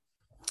radar.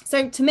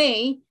 So to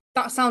me,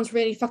 that sounds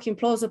really fucking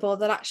plausible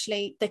that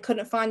actually they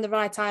couldn't find the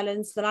right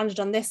islands, they landed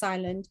on this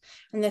island,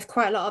 and there's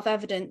quite a lot of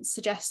evidence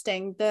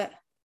suggesting that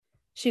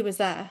she was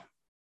there.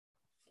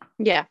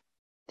 Yeah,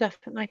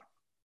 definitely.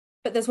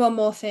 But there's one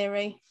more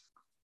theory,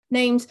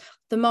 named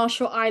the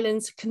Marshall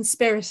Islands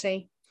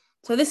Conspiracy.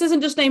 So this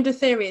isn't just named a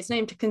theory, it's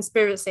named a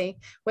conspiracy,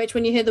 which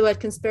when you hear the word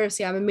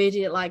conspiracy, I'm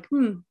immediately like,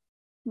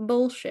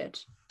 bullshit.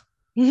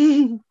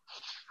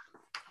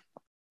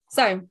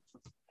 So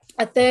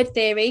a third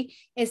theory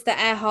is that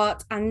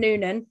Earhart and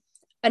Noonan,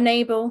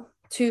 unable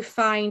to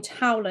find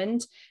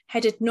Howland,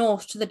 headed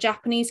north to the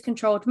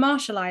Japanese-controlled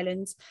Marshall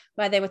Islands,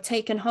 where they were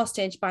taken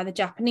hostage by the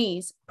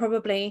Japanese,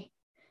 probably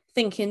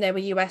thinking they were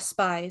US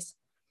spies.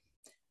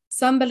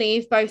 Some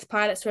believe both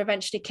pilots were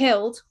eventually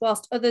killed,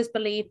 whilst others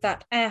believe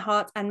that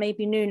Earhart and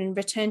maybe Noonan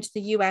returned to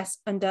the US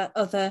under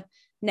other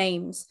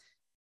names,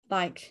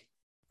 like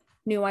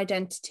new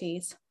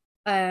identities.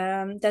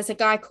 There's a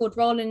guy called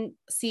Roland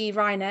C.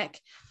 Reineck,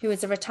 who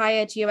is a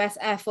retired US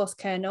Air Force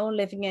colonel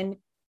living in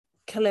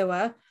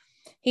Kailua.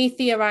 He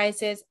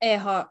theorizes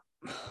Earhart.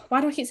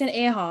 Why do I keep saying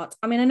Earhart?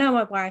 I mean, I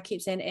know why I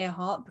keep saying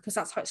Earhart, because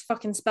that's how it's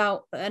fucking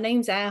spelt, but her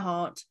name's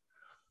Earhart.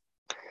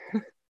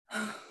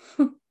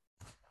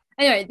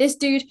 Anyway, this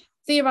dude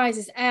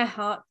theorizes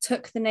Earhart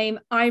took the name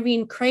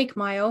Irene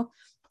Craigmile,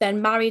 then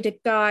married a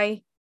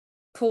guy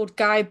called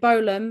Guy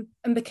Bolam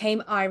and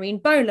became Irene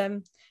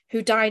Bolam,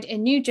 who died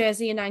in New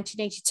Jersey in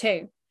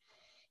 1982.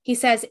 He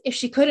says if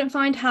she couldn't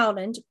find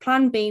Howland,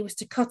 plan B was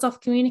to cut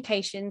off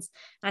communications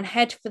and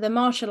head for the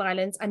Marshall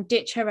Islands and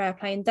ditch her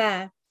airplane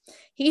there.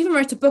 He even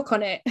wrote a book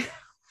on it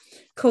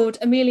called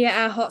Amelia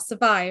Earhart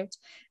Survived,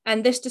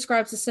 and this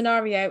describes a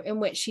scenario in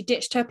which she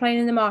ditched her plane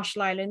in the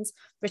Marshall Islands,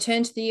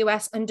 returned to the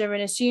US under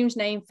an assumed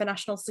name for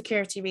national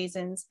security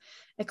reasons.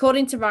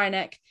 According to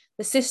Reineck,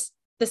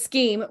 the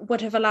scheme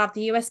would have allowed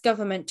the US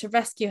government to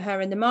rescue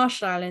her in the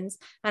Marshall Islands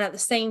and at the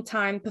same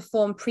time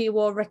perform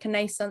pre-war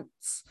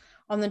reconnaissance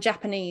on the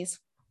Japanese.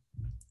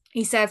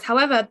 He says,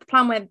 however, the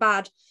plan went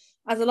bad,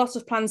 as a lot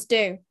of plans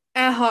do.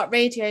 Earhart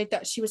radioed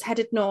that she was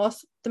headed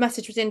north, the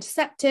message was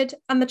intercepted,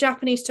 and the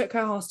Japanese took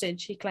her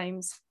hostage, he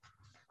claims.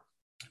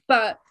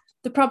 But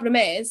the problem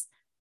is,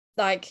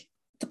 like,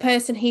 the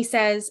person he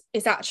says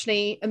is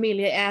actually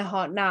Amelia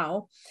Earhart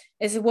now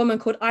is a woman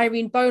called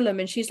Irene Bolam,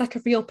 and she's like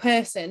a real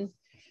person.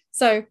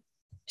 So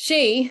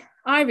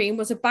Irene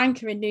was a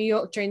banker in New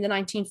York during the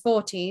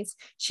 1940s.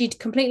 She'd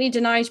completely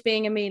denied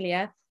being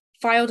Amelia,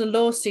 filed a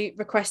lawsuit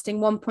requesting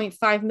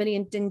 1.5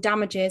 million in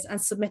damages, and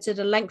submitted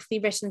a lengthy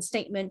written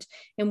statement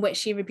in which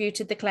she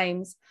rebutted the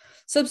claims.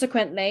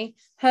 Subsequently,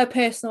 her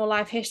personal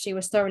life history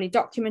was thoroughly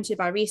documented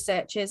by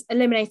researchers,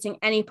 eliminating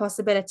any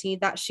possibility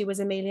that she was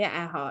Amelia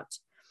Earhart.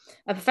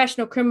 A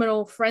professional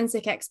criminal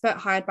forensic expert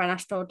hired by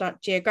National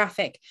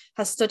Geographic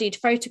has studied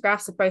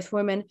photographs of both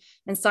women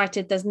and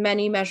cited there's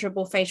many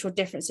measurable facial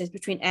differences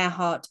between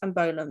Earhart and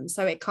Bolam,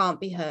 so it can't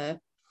be her.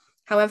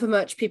 However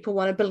much people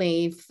want to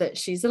believe that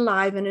she's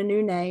alive and a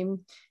new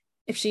name,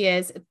 if she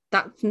is,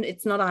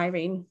 it's not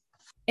Irene.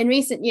 In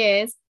recent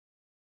years,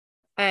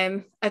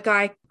 a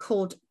guy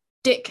called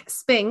Dick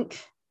Spink,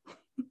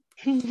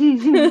 he's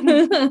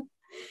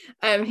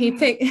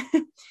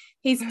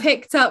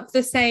picked up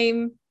the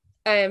same.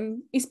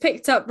 He's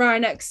picked up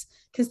Ryanek's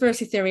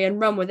conspiracy theory and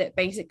run with it,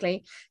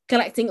 basically,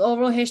 collecting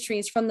oral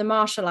histories from the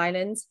Marshall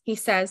Islands. He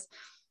says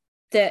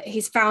that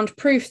he's found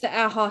proof that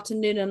Earhart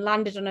and Noonan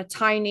landed on a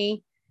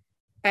tiny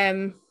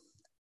island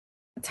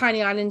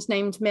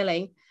named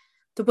Millie.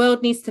 The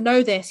world needs to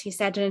know this, he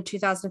said in a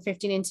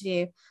 2015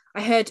 interview.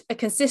 I heard a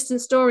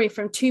consistent story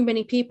from too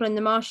many people in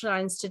the Marshall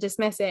Islands to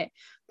dismiss it.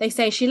 They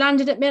say she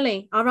landed at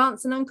Millie. Our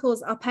aunts and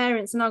uncles, our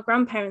parents and our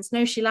grandparents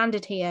know she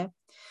landed here.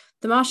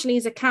 The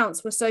Marshallese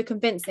accounts were so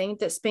convincing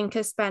that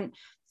Spinker spent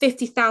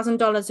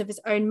 $50,000 of his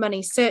own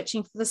money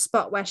searching for the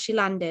spot where she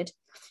landed.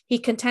 He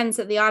contends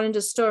that the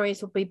islanders'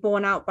 stories will be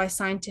borne out by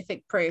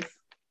scientific proof.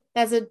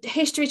 There's a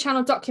History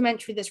Channel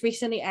documentary that's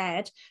recently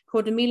aired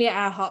called Amelia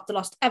Earhart, The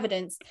Lost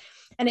Evidence,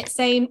 and it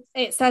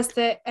says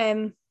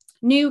that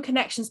new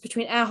connections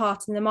between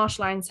Earhart and the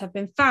Marshall Islands have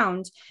been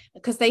found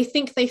because they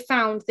think they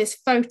found this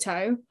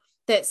photo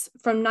that's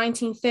from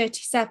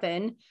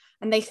 1937,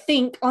 and they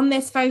think on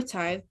this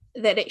photo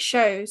that it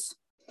shows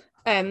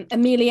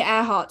Amelia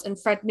Earhart and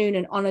Fred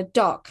Noonan on a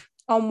dock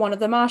on one of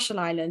the Marshall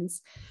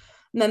Islands.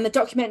 And then the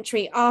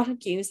documentary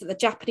argues that the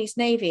Japanese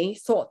Navy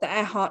thought that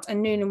Earhart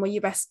and Noonan were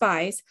US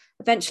spies,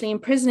 eventually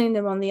imprisoning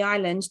them on the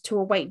island to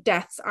await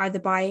deaths either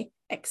by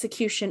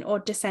execution or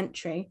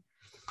dysentery.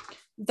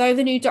 Though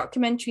the new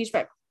documentary's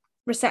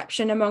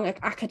reception among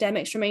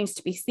academics remains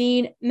to be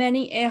seen,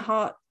 many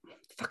Earhart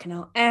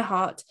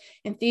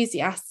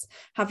enthusiasts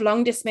have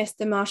long dismissed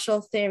the Marshall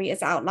theory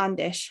as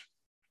outlandish.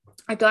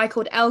 A guy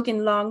called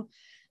Elgin Long,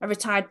 a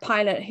retired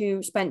pilot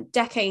who spent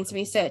decades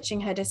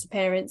researching her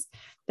disappearance,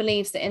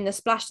 believes that in the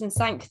splash and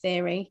sank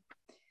theory,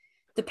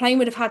 the plane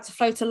would have had to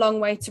float a long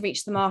way to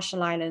reach the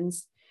Marshall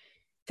Islands.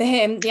 For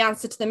him, the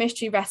answer to the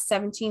mystery rests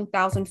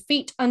 17,000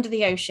 feet under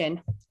the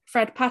ocean.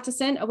 Fred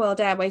Patterson, a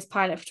World Airways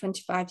pilot for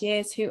 25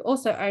 years, who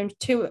also owned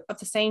two of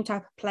the same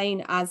type of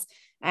plane as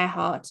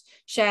Earhart,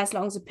 shares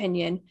Long's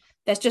opinion.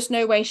 There's just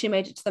no way she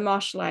made it to the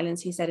Marshall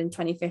Islands, he said in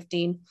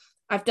 2015.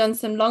 I've done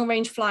some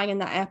long-range flying in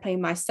that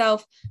airplane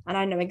myself, and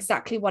I know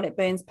exactly what it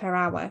burns per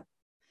hour.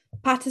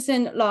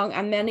 Patterson, Long,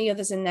 and many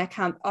others in their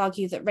camp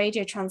argue that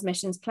radio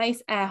transmissions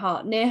place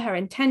Earhart near her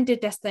intended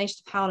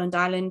destination of Howland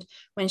Island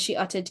when she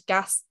uttered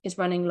 "gas is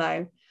running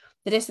low."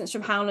 The distance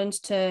from Howland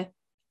to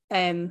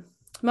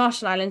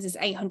Marshall Islands is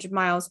 800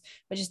 miles,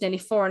 which is nearly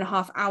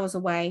 4.5 hours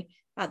away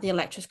at the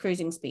Electra's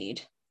cruising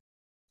speed.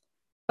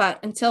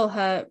 But until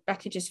her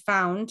wreckage is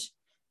found,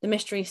 the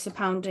mystery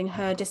surrounding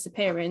her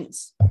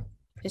disappearance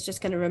is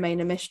just going to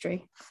remain a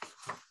mystery.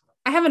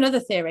 I have another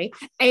theory.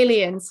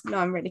 Aliens. No,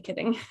 I'm really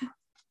kidding.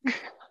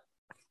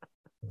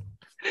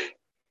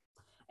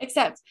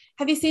 Except,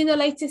 have you seen the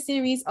latest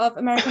series of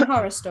American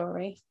Horror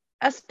Story?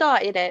 I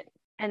started it,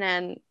 and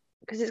then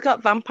because it's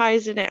got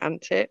vampires in it,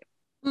 hasn't it?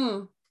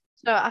 Mm.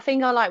 So I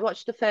think I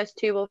watched the first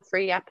 2 or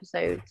 3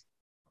 episodes,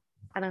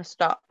 and I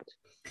stopped.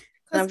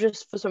 And I've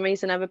just for some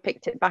reason never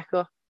picked it back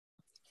up.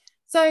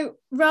 So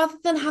rather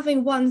than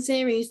having one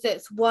series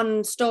that's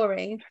one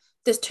story,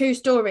 there's 2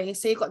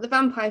 stories. So you've got the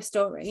vampire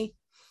story,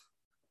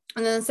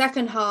 and then the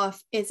second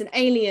half is an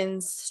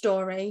aliens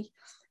story,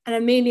 and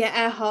Amelia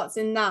Earhart's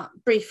in that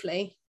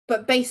briefly.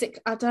 But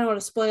I don't want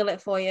to spoil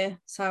it for you,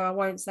 so I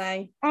won't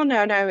say. Oh,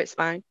 no, it's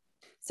fine.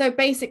 So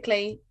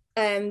basically,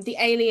 the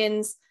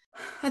aliens,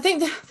 I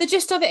think the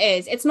gist of it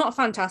is, it's not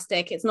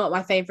fantastic. It's not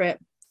my favourite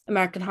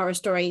American Horror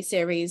Story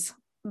series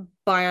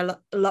by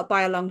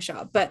a long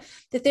shot. But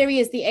the theory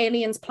is the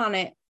aliens'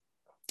 planet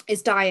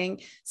is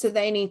dying, so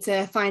they need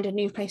to find a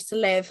new place to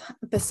live.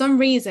 For some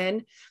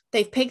reason,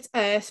 they've picked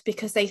Earth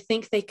because they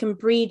think they can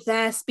breed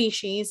their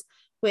species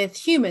with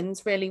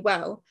humans really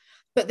well,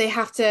 but they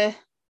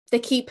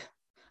keep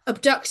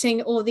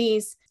abducting all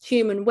these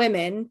human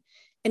women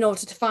in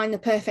order to find the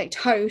perfect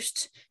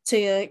host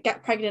to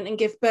get pregnant and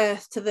give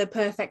birth to the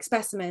perfect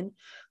specimen.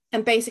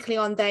 And basically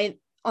on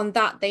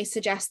that they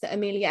suggest that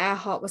Amelia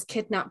Earhart was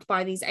kidnapped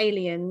by these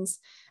aliens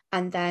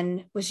and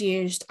then was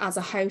used as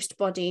a host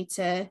body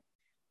to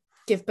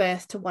give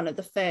birth to one of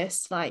the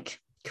first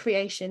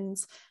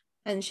creations.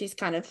 And she's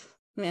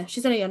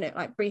she's only on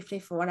it briefly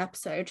for one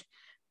episode,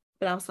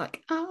 But I was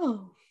like,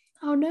 oh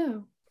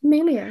no,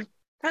 Amelia.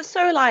 That's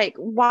so like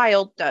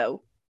wild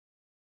though.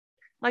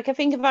 Like I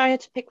think if I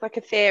had to pick like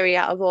a theory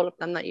out of all of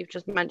them that you've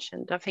just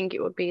mentioned, I think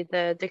it would be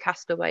the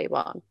castaway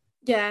one,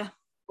 Yeah,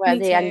 where me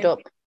they end too. up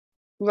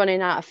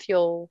running out of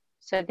fuel,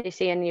 so they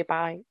see a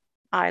nearby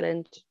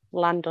island,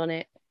 land on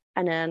it,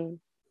 and then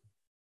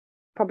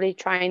probably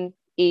try and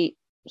eat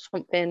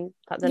something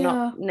that they're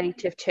not Yeah,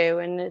 native to,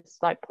 and it's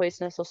like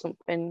poisonous or something,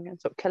 and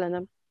ends up killing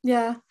them.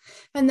 yeah.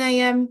 And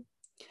they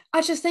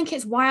I just think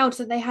it's wild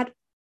that they had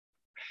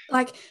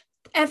like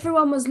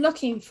everyone was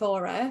looking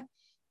for her.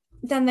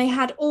 Then they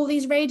had all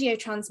these radio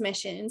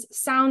transmissions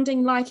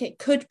sounding like it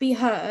could be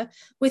her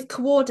with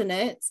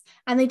coordinates,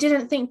 and they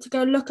didn't think to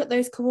go look at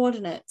those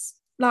coordinates.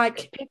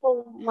 Like,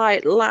 People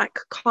like lack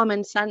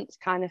common sense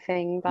kind of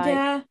thing. Like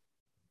yeah,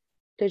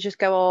 they just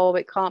go, oh,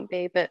 it can't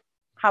be, but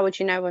how would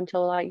you know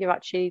until like you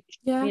actually,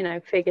 yeah.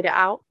 figured it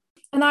out?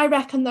 And I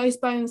reckon those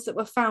bones that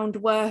were found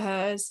were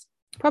hers.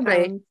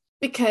 Probably.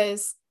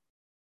 Because,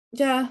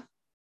 yeah,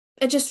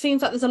 it just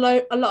seems like there's a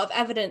lot of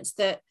evidence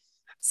that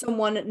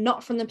someone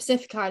not from the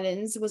Pacific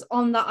Islands was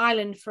on that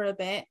island for a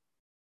bit.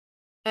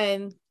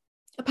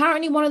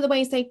 Apparently, one of the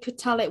ways they could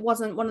tell it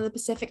wasn't one of the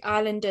Pacific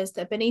Islanders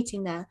that had been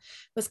eating there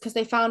was because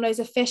they found loads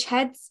of fish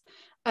heads,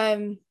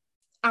 and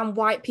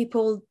white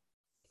people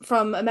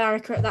from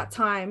America at that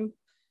time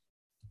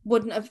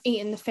wouldn't have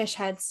eaten the fish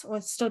heads, or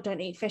still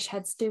don't eat fish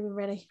heads, do we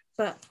really?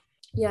 But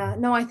yeah,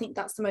 no, I think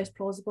that's the most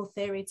plausible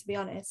theory, to be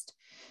honest,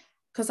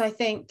 because I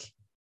think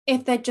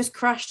if they'd just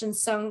crashed and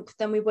sunk,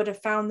 then we would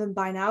have found them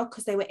by now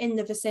because they were in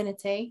the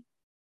vicinity,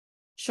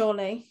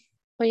 surely.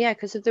 Well, yeah,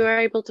 because if they were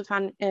able to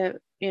find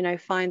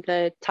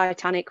the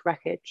Titanic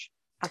wreckage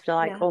after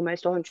like Yeah.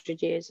 almost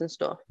 100 years and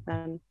stuff,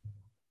 then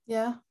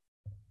Yeah,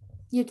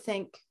 you'd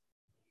think.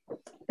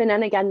 but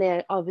then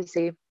again,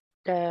 obviously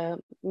the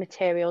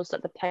materials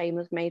that the plane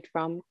was made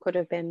from could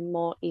have been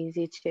more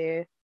easy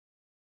to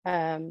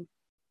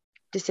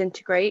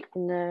disintegrate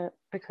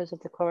because of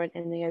the current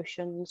in the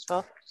ocean and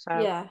stuff. So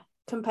Yeah,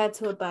 compared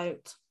to a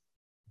boat.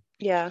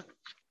 yeah,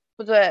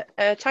 but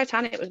the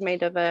Titanic was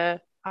made of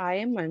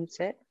iron, wasn't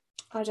it?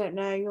 I don't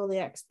know, you're the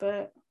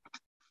expert.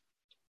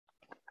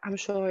 I'm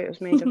sure it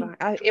was made of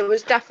iron. It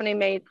was definitely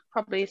made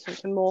probably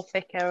something more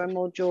thicker and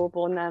more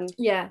durable than them.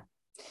 Yeah,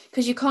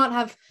 because you can't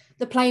have,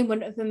 the plane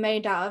wouldn't have been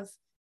made out of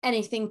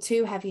anything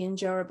too heavy and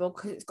durable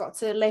because it's got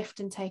to lift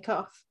and take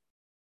off.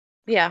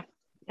 Yeah,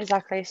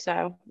 exactly.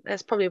 So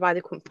that's probably why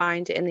they couldn't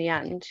find it in the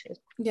end.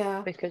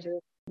 Yeah. Because it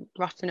was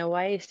rotting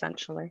away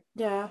essentially.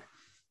 Yeah.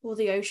 Or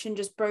the ocean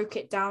just broke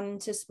it down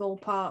into small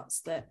parts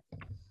that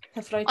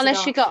have floated Unless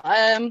off.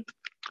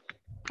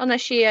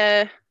 she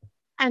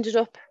ended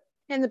up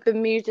in the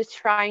Bermuda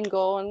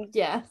Triangle, and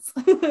yes.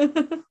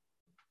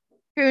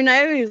 who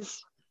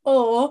knows?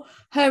 Or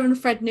her and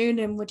Fred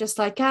Noonan were just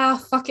like,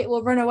 fuck it,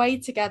 we'll run away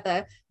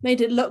together.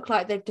 Made it look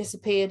like they've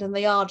disappeared and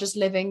they are just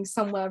living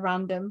somewhere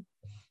random.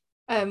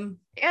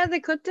 Yeah, they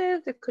could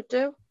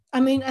do. I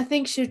mean, I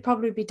think she'd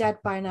probably be dead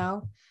by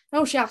now.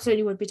 Oh, she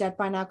absolutely would be dead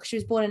by now because she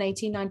was born in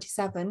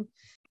 1897.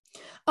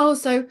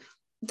 Also,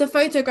 the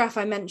photograph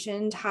I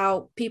mentioned,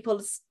 how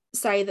people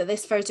say that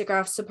this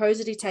photograph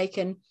supposedly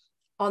taken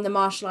on the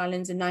Marshall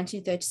Islands in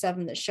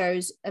 1937 that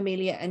shows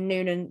Amelia and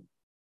Noonan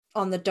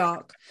on the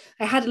dock.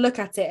 I had a look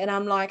at it and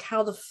I'm like,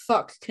 how the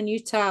fuck can you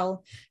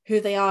tell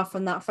who they are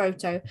from that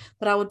photo?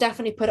 But I will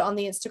definitely put it on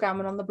the Instagram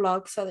and on the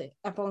blog so that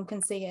everyone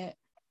can see it.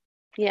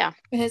 Yeah.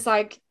 It's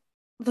like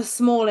the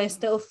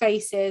smallest little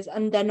faces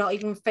and they're not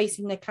even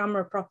facing the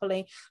camera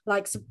properly.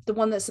 Like the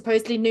one that's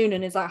supposedly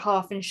Noonan is like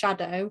half in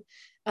shadow,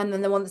 and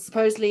then the one that's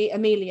supposedly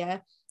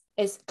Amelia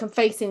is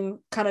facing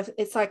kind of,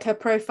 it's like her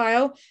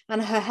profile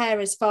and her hair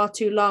is far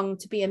too long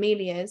to be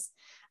Amelia's.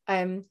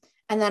 And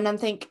then I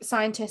think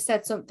scientists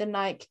said something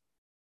like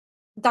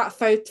that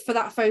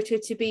photo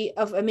to be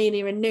of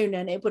Amelia and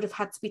Noonan, it would have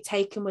had to be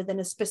taken within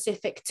a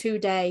specific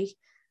 2-day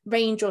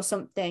range or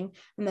something,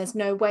 and there's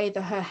no way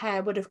that her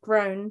hair would have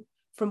grown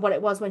from what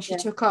it was when she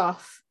took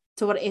off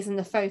to what it is in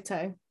the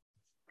photo.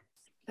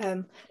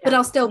 But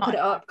I'll still put it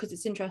up because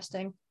it's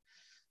interesting.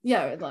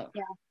 Yeah.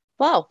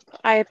 Well,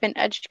 I have been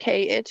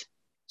educated.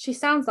 She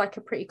sounds like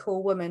a pretty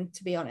cool woman,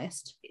 to be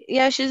honest.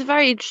 Yeah, she's a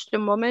very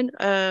interesting woman.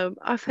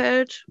 I've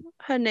heard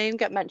her name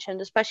get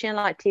mentioned, especially in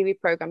like TV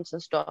programs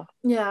and stuff.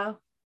 Yeah.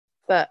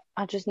 But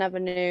I just never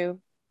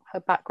knew her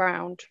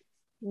background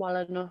well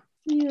enough.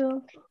 Yeah.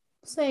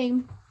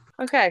 Same.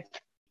 Okay,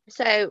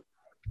 so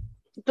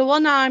the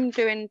one I'm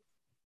doing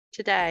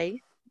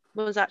today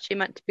was actually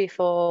meant to be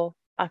for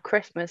a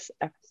Christmas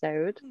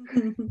episode.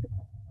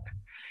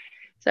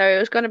 So it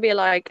was going to be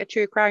like a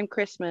true crime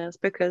Christmas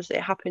because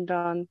it happened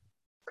on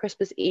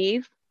Christmas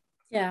Eve.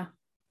 Yeah.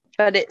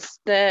 But it's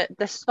the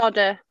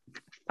Sodder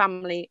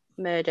family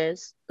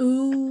murders.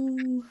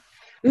 Ooh.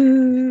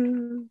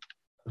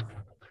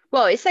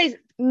 Well, it says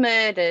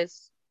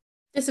murders.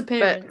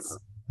 Disappearance.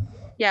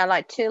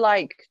 Yeah,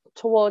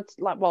 towards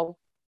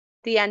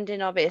the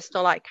ending of it is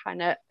still like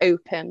kind of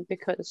open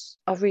because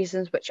of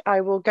reasons which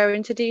I will go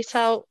into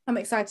detail. I'm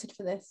excited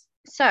for this.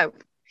 So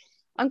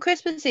On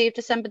Christmas Eve,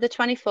 December the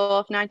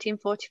 24th,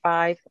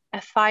 1945, a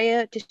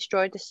fire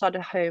destroyed the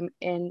Sodder home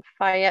in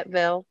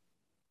Fayetteville,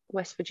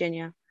 West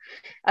Virginia.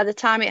 At the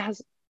time,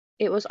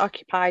 it was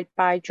occupied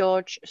by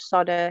George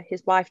Sodder,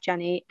 his wife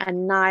Jenny,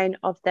 and 9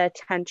 of their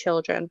 10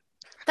 children.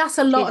 That's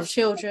a lot of Jesus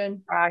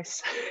children.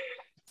 Christ.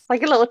 It's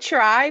like a little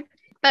tribe.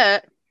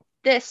 But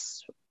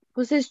this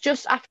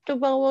just after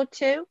World War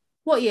II?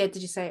 What year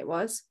did you say it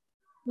was?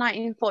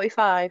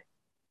 1945.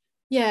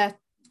 Yeah,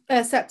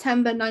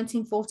 September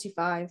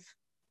 1945.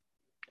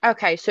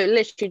 Okay, so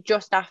literally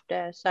just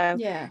after. So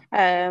yeah,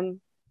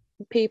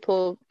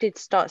 people did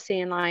start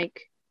seeing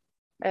like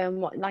a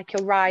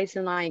rise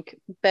in like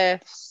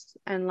births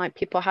and like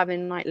people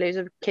having like loads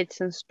of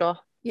kids and stuff.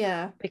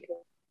 Yeah. Because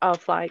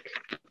of like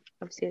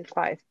obviously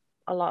quite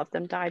a lot of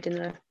them died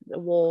in the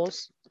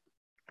wars.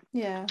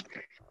 Yeah.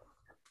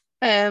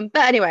 But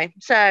anyway,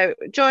 so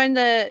during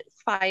the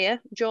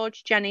fire,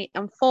 George, Jenny,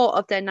 and 4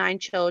 of their 9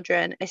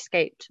 children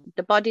escaped.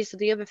 The bodies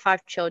of the other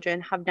 5 children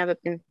have never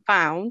been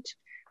found.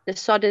 The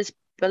Sodders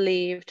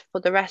believed for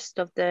the rest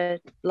of their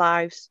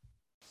lives.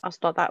 I'll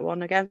start that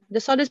one again. The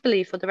Sodders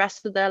believed for the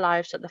rest of their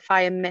lives that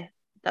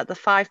the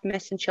 5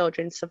 missing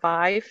children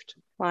survived.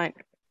 Like,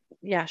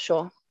 yeah,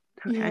 sure.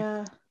 Okay.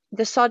 Yeah.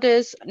 The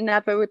Sodders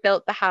never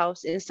rebuilt the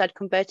house, instead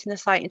converting the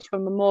site into a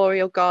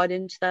memorial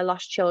garden to their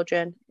lost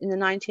children. In the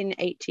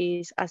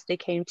 1980s, as they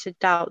came to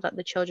doubt that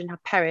the children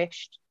had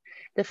perished,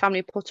 the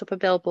family put up a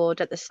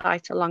billboard at the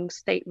site along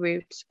State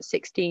Route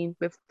 16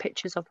 with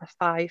pictures of the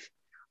 5,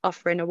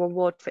 offering a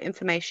reward for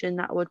information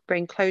that would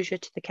bring closure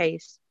to the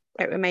case.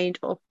 It remained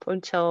up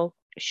until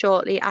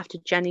shortly after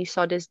Jenny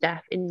Sodder's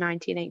death in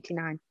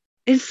 1989.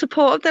 In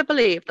support of their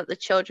belief that the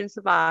children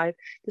survived,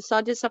 the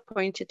Sodders have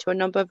pointed to a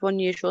number of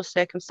unusual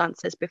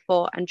circumstances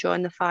before and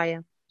during the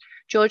fire.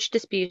 George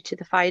disputed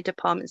the fire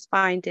department's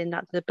finding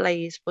that the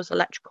blaze was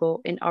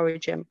electrical in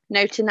origin,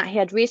 noting that he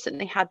had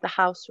recently had the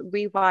house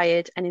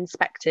rewired and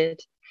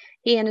inspected.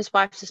 He and his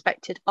wife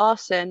suspected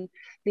arson,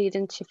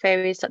 leading to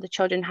theories that the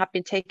children had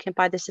been taken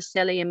by the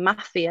Sicilian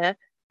mafia,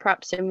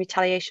 perhaps in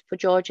retaliation for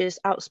George's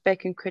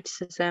outspoken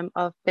criticism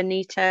of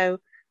Benito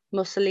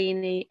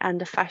Mussolini and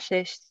the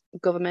fascist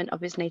government of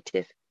his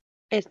native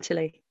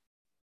Italy.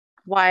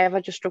 Why have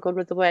I just struggled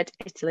with the word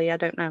Italy? I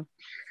don't know.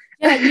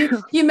 Yeah,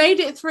 you made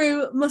it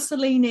through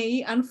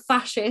Mussolini and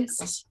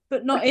fascist,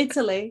 but not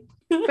Italy.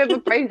 But my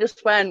brain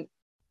just went.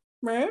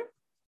 Where?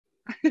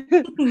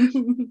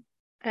 Where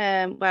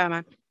am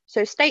I?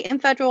 So state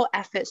and federal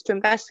efforts to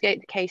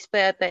investigate the case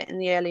further in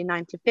the early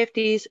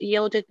 1950s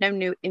yielded no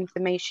new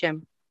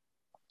information.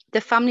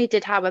 The family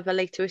did, however,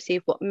 later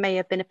receive what may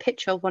have been a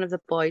picture of one of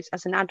the boys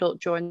as an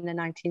adult during the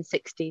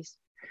 1960s.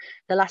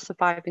 The last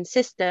surviving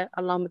sister,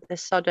 along with their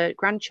Sodder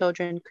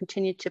grandchildren,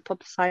 continued to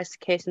publicise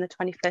the case in the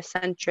 21st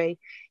century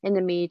in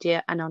the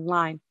media and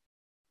online.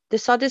 The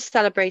Sodders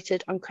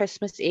celebrated on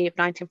Christmas Eve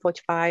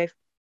 1945.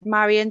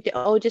 Marion, the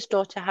oldest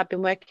daughter, had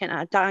been working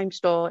at a dime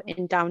store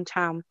in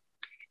downtown,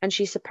 and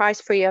she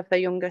surprised 3 of her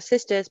younger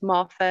sisters,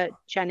 Martha,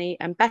 Jenny,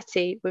 and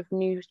Betty, with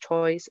new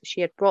toys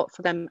she had brought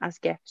for them as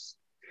gifts.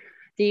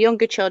 The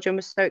younger children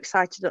were so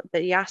excited that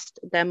they asked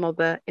their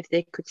mother if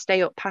they could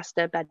stay up past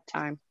their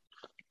bedtime.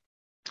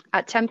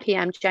 At 10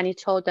 p.m, Jenny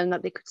told them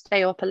that they could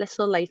stay up a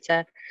little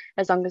later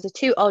as long as the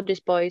 2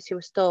 oldest boys who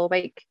were still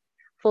awake,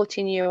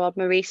 14-year-old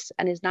Maurice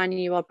and his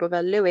 9-year-old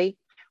brother Louis,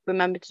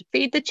 remembered to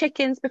feed the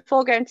chickens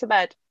before going to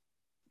bed.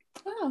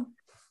 Oh.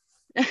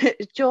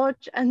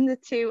 George and the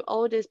 2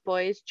 oldest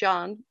boys,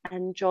 John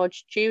and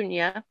George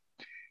Jr.,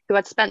 who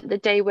had spent the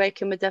day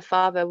working with their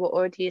father, were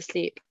already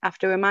asleep.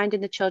 After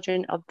reminding the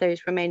children of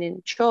those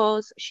remaining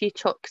chores, she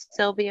took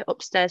Sylvia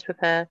upstairs with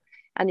her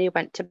and they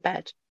went to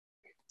bed.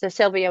 So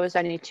Sylvia was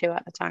only 2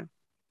 at the time.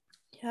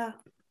 Yeah.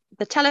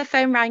 The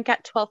telephone rang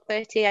at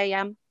 12:30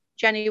 a.m.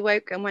 Jenny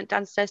woke and went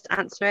downstairs to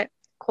answer it.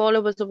 Caller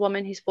was a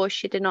woman whose voice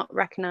she did not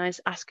recognise,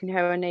 asking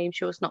her a name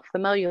she was not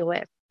familiar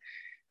with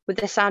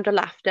the sound of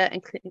laughter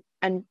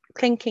and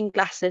clinking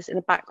glasses in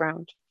the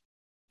background.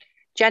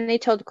 Jenny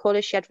told the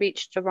caller she had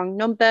reached the wrong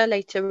number,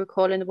 later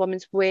recalling the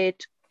woman's weird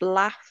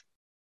laugh.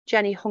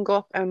 Jenny hung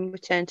up and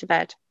returned to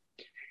bed.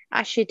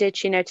 As she did,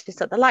 she noticed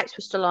that the lights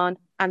were still on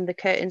and the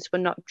curtains were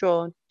not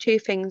drawn, 2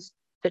 things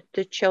that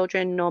the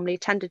children normally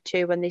tended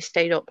to when they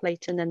stayed up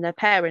later than their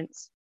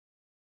parents.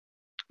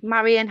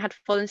 Marion had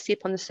fallen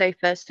asleep on the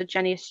sofa, so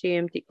Jenny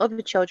assumed the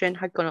other children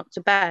had gone up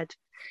to bed.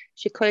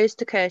 She closed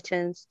the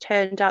curtains,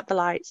 turned out the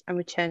lights, and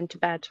returned to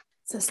bed.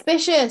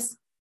 Suspicious.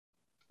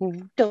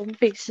 Don't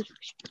be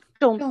suspicious.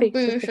 Don't be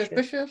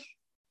suspicious.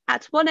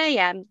 At 1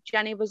 a.m,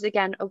 Jenny was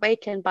again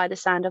awakened by the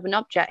sound of an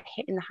object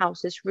hitting the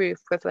house's roof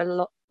with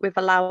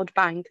a loud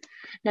bang,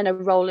 then a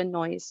rolling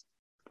noise.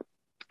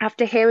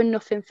 After hearing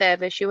nothing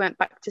further, she went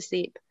back to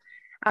sleep.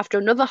 After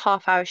another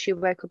half hour, she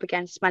woke up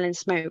again, smelling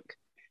smoke.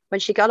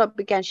 When she got up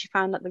again, she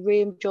found that the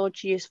room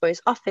George used for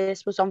his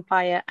office was on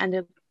fire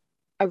and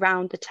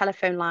around the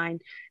telephone line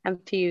and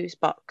fuse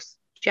box.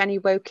 Jenny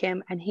woke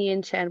him, and he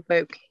in turn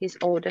woke his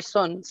older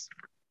sons.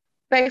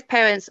 Both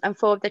parents and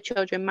four of their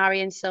children,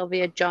 Marion,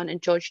 Sylvia, John,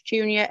 and George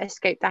Jr.,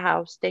 escaped the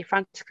house. They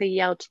frantically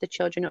yelled to the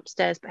children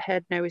upstairs but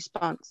heard no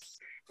response.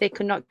 They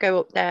could not go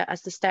up there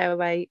as the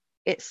stairway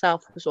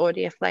itself was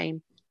already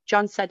aflame.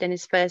 John said in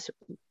his first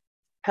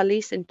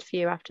police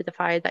interview after the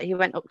fire that he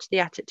went up to the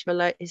attic to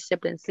alert his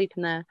siblings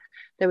sleeping there,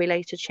 though he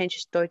later changed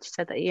his story to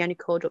say that he only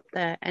called up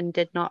there and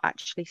did not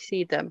actually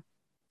see them.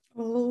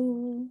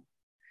 Oh.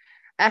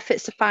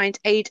 Efforts to find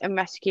aid and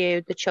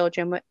rescue the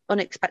children were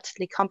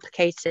unexpectedly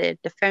complicated.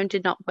 The phone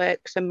did not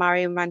work, so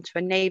Marion ran to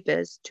her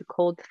neighbours to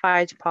call the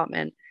fire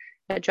department.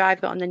 A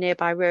driver on the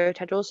nearby road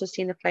had also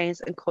seen the flames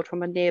and called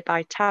from a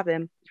nearby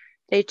tavern.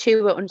 They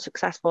too were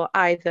unsuccessful,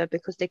 either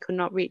because they could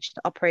not reach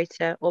the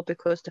operator or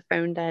because the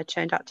phone there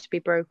turned out to be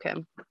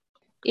broken.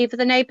 Either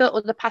the neighbour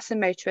or the passing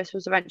motorist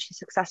was eventually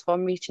successful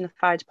in reaching the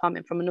fire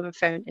department from another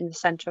phone in the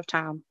centre of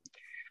town.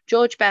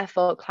 George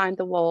Barefoot climbed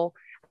the wall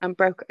and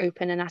broke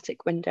open an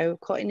attic window,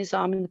 cutting his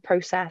arm in the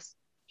process.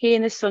 He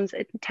and his sons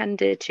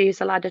intended to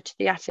use a ladder to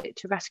the attic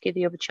to rescue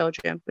the other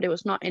children, but it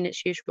was not in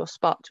its usual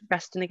spot,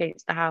 resting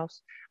against the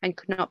house, and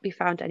could not be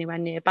found anywhere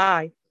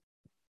nearby.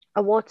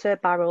 A water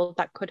barrel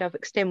that could have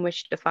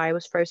extinguished the fire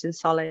was frozen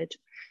solid.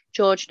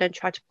 George then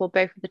tried to pull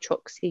both of the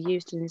trucks he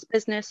used in his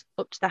business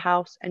up to the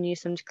house and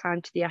used them to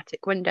climb to the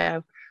attic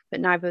window, but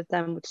neither of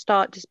them would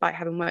start despite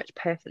having worked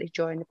perfectly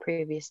during the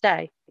previous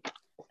day.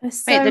 They're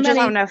just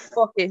having a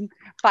fucking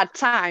bad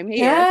time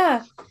here.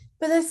 Yeah,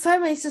 but there's so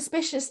many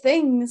suspicious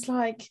things.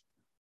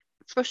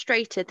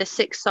 Frustrated, the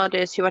six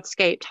sodders who had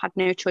escaped had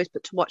no choice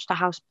but to watch the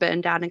house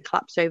burn down and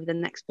collapse over the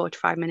next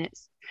 45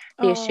 minutes.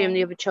 They assumed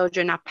the other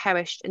children had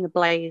perished in the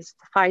blaze.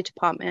 The fire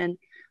department,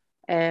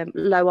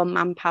 low on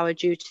manpower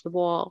due to the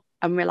war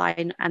and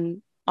relying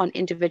on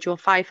individual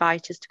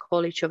firefighters to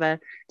call each other,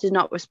 did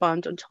not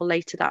respond until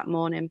later that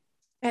morning.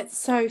 It's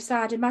so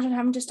sad. Imagine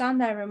having to stand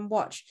there and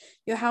watch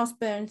your house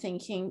burn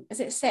thinking,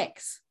 is it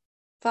 6?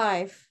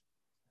 5?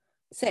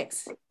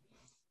 6?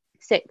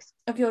 6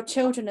 of your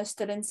children are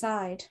still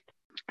inside.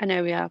 I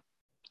know, yeah.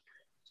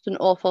 It's an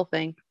awful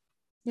thing.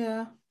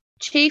 Yeah.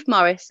 Chief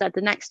Morris said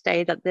the next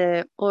day that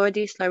the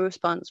already slow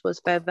response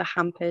was further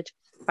hampered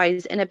by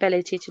his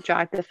inability to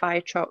drive the fire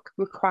truck,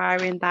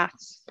 requiring that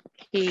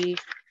he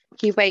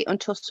wait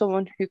until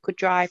someone who could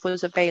drive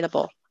was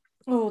available.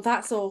 Oh,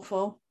 that's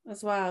awful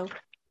as well.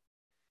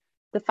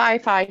 The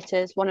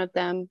firefighters,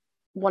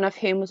 one of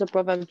whom was a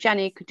brother of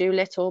Jenny, could do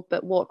little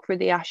but walk through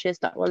the ashes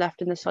that were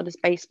left in the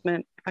Sodders'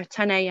 basement. By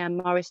 10 a.m,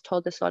 Morris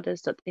told the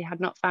Sodders that they had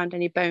not found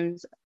any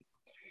bones,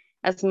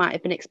 as might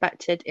have been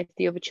expected if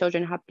the other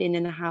children had been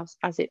in the house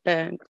as it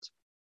burned.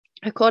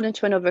 According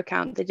to another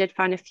account, they did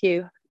find a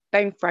few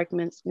bone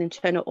fragments and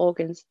internal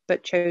organs,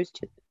 but chose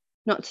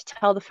not to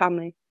tell the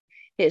family.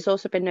 It has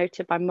also been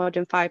noted by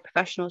modern fire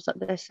professionals that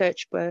their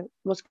search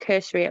was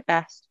cursory at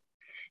best.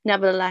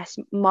 Nevertheless,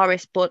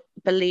 Morris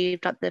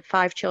believed that the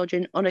 5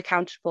 children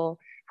unaccounted for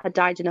had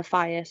died in a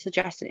fire,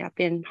 suggesting it had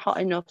been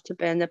hot enough to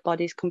burn their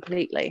bodies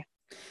completely.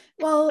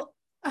 Well,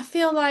 I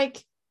feel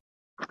like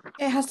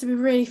it has to be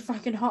really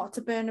fucking hot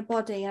to burn a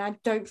body, and I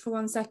don't for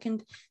one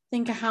second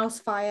think a house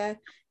fire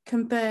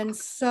can burn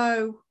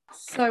so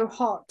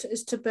hot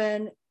as to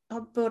burn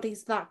our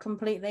bodies that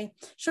completely.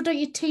 Sure, don't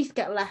your teeth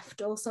get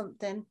left or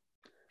something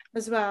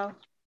as well?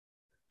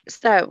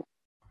 So,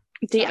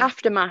 the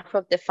aftermath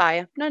of the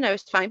fire. No,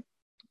 it's fine.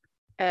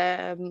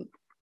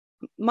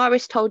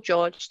 Morris told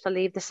George to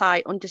leave the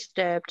site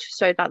undisturbed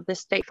so that the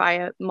State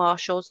Fire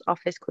Marshal's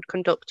office could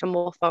conduct a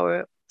more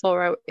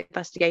thorough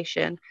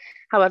investigation.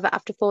 However,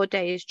 after 4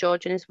 days,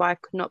 George and his wife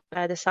could not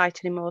bear the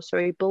site anymore, so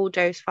he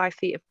bulldozed 5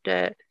 feet of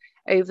dirt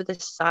over the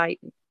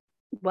site,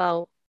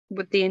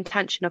 with the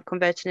intention of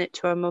converting it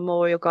to a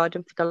memorial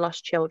garden for the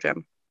lost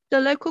children. The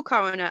local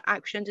coroner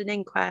actioned an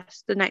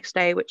inquest the next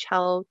day, which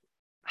held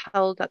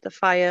that the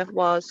fire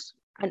was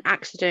an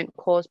accident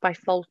caused by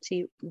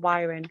faulty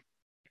wiring.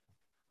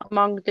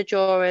 Among the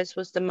jurors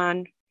was the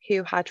man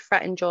who had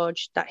threatened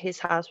George that his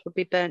house would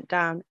be burnt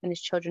down and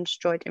his children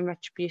destroyed in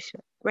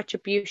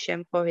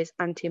retribution for his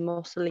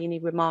anti-Mussolini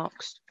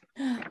remarks.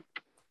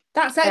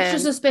 That's extra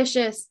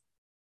suspicious.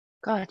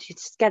 God, you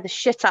scared the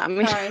shit out of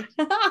me. Sorry.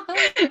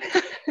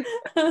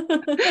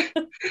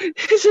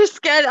 Just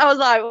scared. I was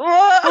like,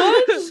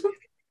 what?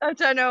 I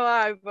don't know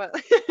why, but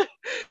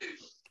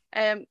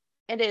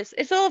it is.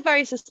 It's all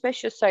very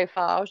suspicious so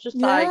far. I was just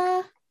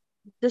like,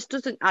 this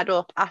doesn't add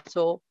up at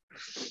all.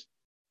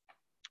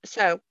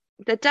 So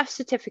the death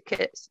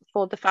certificates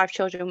for the 5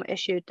 children were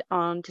issued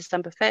on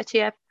December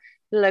 30th.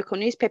 The local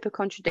newspaper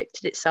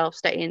contradicted itself,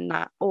 stating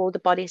that all the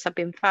bodies had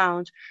been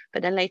found,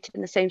 but then later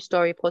in the same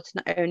story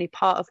reporting that only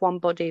part of one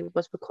body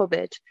was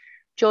recovered.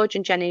 George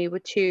and Jenny were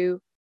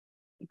too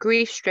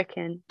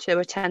grief-stricken to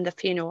attend the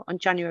funeral on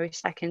January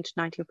 2nd,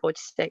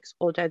 1946,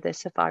 although their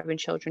surviving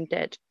children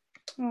did.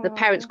 Aww. The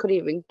parents couldn't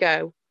even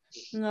go.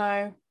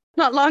 No.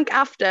 Not long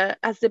after,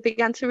 as they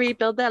began to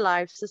rebuild their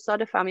lives, the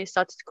Sodder family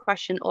started to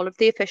question all of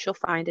the official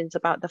findings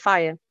about the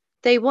fire.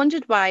 They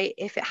wondered why,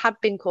 if it had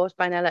been caused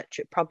by an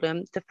electric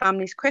problem, the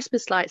family's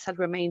Christmas lights had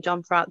remained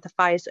on throughout the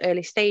fire's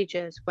early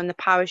stages when the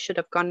power should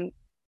have gone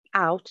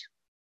out.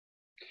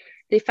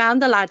 They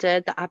found the ladder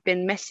that had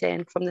been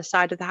missing from the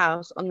side of the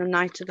house on the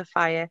night of the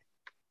fire,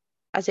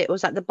 as it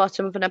was at the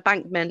bottom of an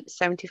embankment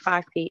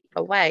 75 feet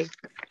away.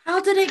 How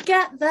did it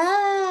get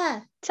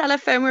there?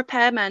 Telephone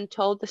repairmen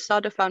told the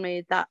Sodder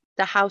family that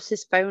the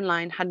house's phone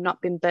line had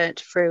not been burnt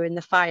through in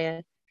the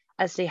fire,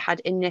 as they had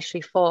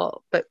initially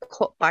thought, but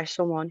cut by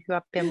someone who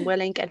had been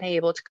willing and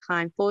able to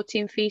climb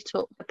 14 feet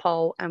up the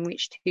pole and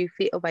reach 2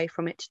 feet away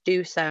from it to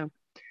do so.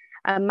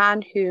 A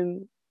man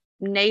whom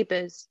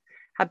neighbours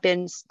had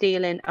been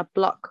stealing a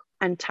block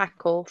and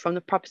tackle from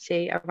the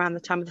property around the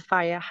time of the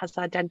fire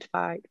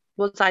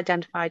was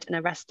identified and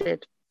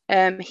arrested.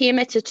 He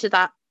admitted to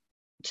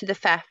the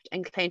theft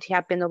and claimed he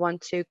had been the one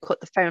to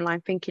cut the phone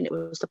line, thinking it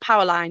was the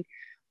power line,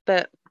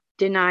 but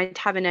denied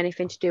having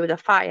anything to do with the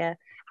fire.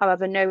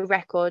 However, no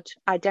record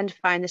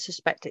identifying the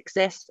suspect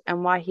exists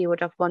and why he would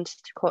have wanted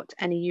to cut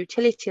any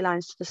utility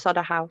lines to the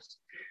Sodder house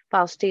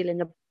while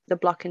stealing the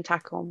block and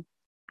tackle,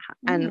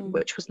 and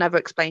which was never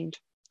explained.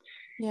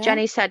 Yeah.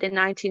 Jenny said in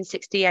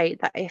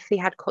 1968 that if he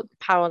had cut the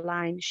power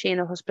line, she and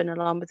her husband,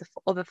 along with the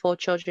other 4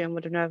 children,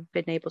 would have never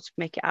been able to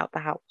make it out the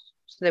house.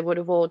 So they would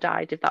have all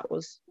died if that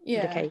was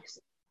the case.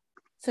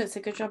 So it's a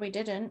good job he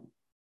didn't.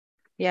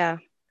 Yeah.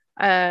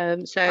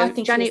 So I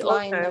think Jenny he was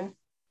lying, also, though.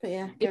 But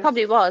yeah, he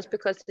probably was,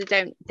 because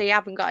they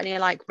haven't got any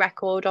like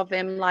record of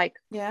him like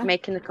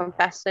making the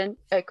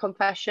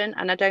confession,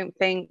 and I don't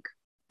think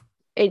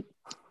it.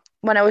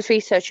 When I was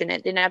researching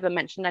it, they never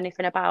mentioned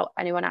anything about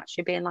anyone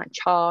actually being like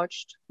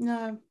charged.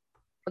 No.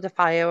 For the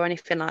fire or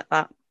anything like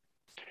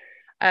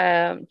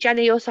that.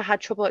 Jenny also had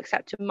trouble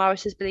accepting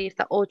Morris's belief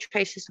that all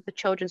traces of the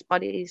children's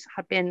bodies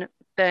had been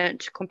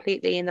burnt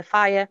completely in the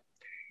fire.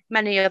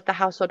 Many of the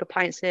household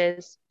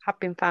appliances have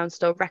been found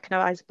still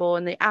recognisable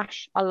in the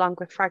ash, along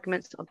with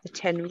fragments of the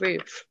tin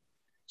roof.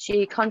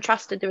 She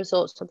contrasted the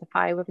results of the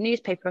fire with a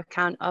newspaper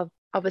account of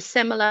a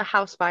similar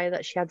house fire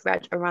that she had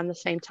read around the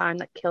same time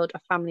that killed a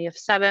family of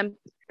 7.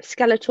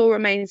 Skeletal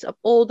remains of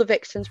all the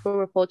victims were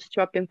reported to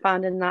have been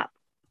found in that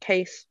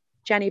case.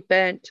 Jenny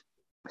burnt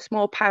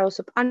small piles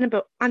of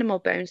animal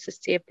bones to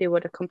see if they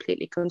would have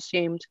completely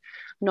consumed.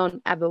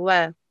 None ever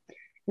were.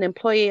 An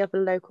employee of a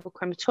local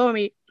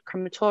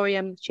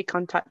crematorium she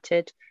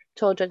contacted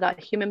told her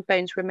that human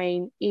bones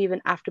remain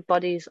even after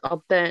bodies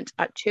are burnt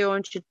at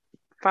 2000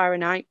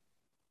 Fahrenheit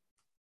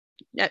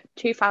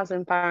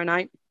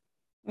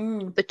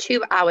for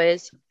 2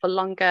 hours for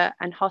longer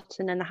and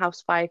hotter than the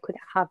house fire could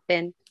have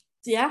been.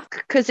 Yeah.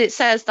 Because it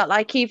says that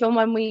like even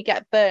when we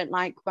get burnt,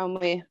 like when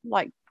we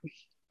like,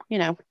 you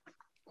know,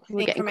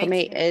 we're getting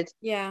cremated,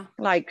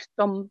 like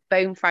some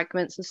bone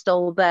fragments are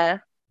still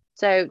there.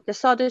 So the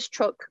Sodders'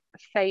 truck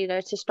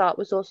failure to start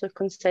was also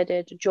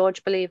considered.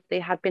 George believed they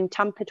had been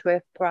tampered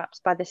with, perhaps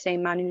by the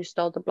same man who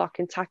stole the block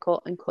and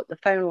tackle and cut the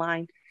phone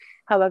line.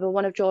 However,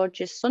 one of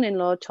George's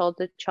son-in-law told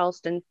the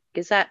Charleston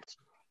Gazette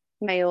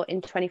Mail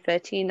in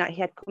 2013 that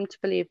he had come to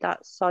believe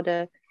that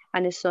Sodder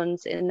and his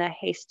sons, in their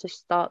haste to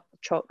start the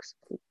trucks,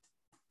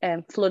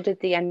 flooded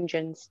the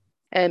engines.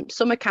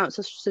 Some accounts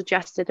have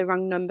suggested a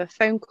wrong number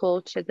phone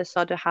call to the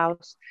Sodder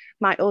house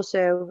might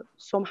also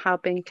somehow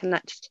been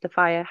connected to the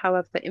fire.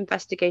 However,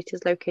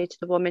 investigators located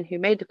the woman who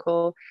made the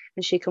call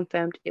and she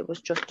confirmed it was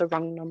just a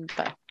wrong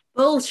number.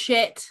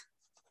 Bullshit.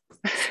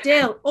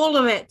 Still, all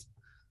of it.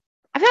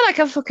 I feel like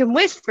I fucking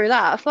whizzed through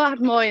that. I thought I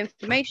had more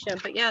information,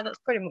 but yeah, that's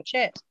pretty much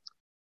it.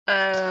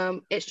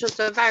 It's just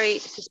a very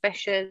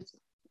suspicious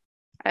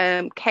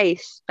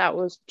case that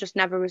was just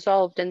never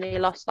resolved, and they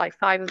lost like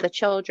 5 of the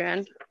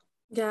children.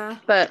 Yeah.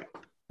 But,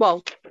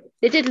 well,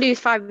 they did lose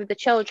 5 of the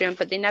children,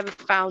 but they never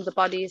found the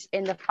bodies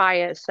in the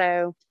fire,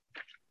 so...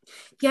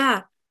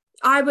 Yeah,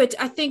 I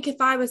think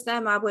if I was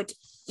them,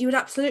 you would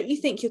absolutely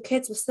think your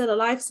kids were still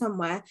alive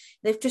somewhere.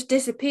 They've just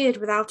disappeared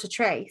without a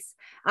trace.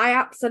 I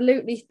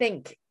absolutely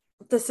think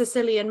the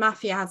Sicilian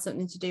mafia had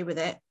something to do with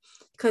it,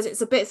 because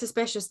it's a bit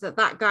suspicious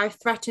that guy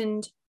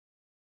threatened...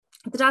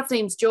 The dad's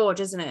name's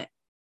George, isn't it?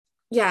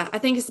 Yeah, I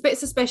think it's a bit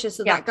suspicious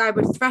that guy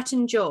would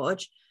threaten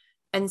George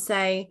and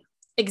say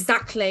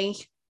exactly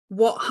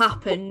what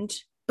happened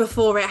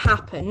before it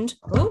happened.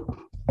 Oh,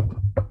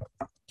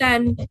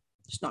 then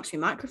just knocked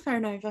your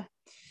microphone over.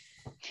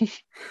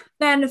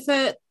 Then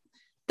for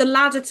the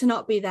ladder to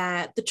not be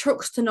there, the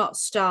trucks to not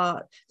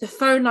start, the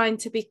phone line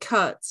to be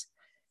cut,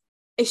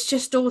 it's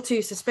just all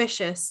too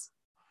suspicious.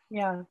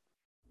 Yeah,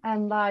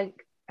 and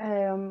like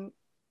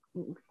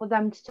for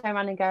them to turn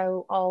around and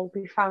go, oh,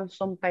 we found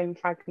some bone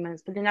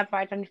fragments, but they never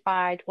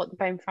identified what the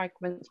bone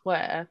fragments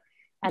were,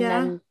 and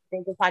then they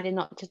decided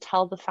not to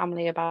tell the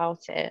family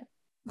about it.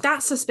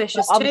 That's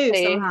suspicious too,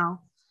 somehow.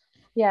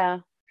 Yeah,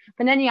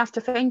 but then you have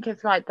to think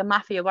if like the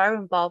mafia were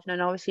involved,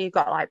 and obviously you've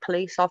got like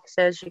police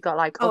officers, you've got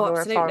like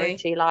other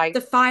authority, like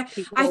the fire.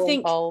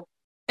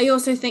 I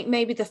also think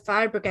maybe the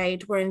fire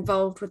brigade were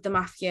involved with the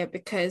mafia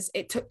because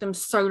it took them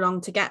so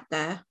long to get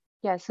there.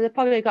 Yeah, so they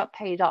probably got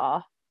paid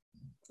off.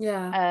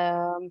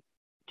 Yeah.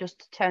 Just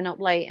to turn up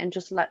late and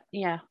just let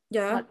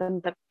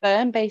them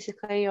burn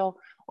basically, or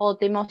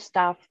they must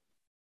have,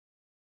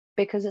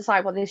 because it's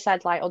like what they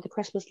said, like all the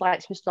Christmas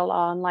lights were still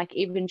on. Like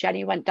even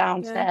Jenny went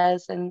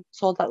downstairs and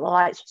saw that the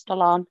lights were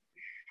still on.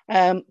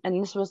 And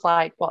this was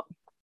like what,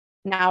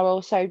 an hour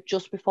or so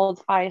just before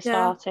the fire Yeah.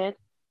 started.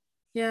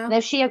 Yeah. And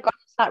if she had gone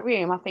to that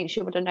room, I think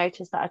she would have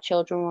noticed that her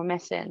children were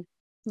missing.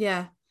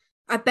 Yeah.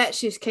 I bet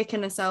she was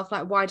kicking herself,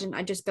 like, why didn't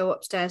I just go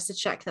upstairs to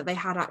check that they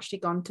had actually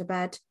gone to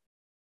bed?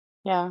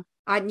 Yeah.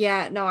 I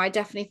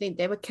definitely think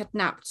they were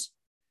kidnapped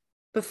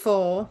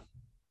before.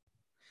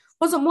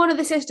 Wasn't one of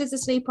the sisters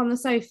asleep on the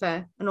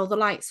sofa and all the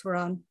lights were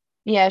on?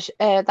 Yeah,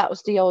 that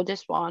was the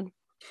oldest one,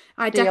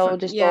 the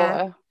oldest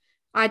daughter.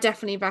 I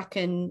definitely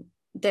reckon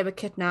they were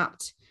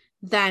kidnapped.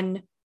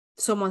 Then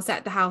someone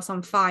set the house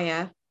on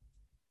fire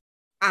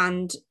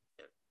and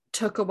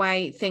took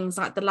away things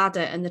like the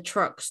ladder and the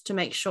trucks to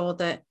make sure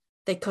that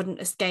they couldn't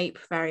escape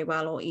very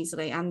well or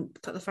easily, and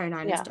cut the phone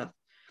line and stuff.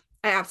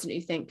 I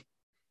absolutely think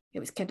it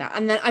was kidnapped.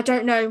 And then I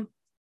don't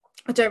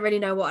really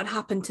know what had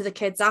happened to the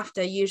kids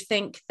after. You'd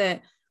think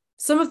that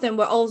some of them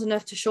were old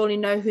enough to surely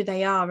know who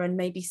they are and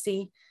maybe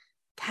see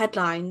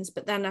headlines,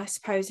 but then I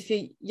suppose if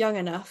you're young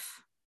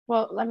enough.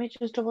 Well, let me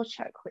just double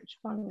check which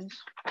ones.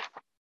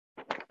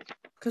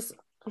 Because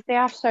they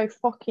have so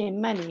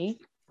fucking many.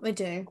 They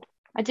do.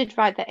 I did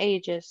write the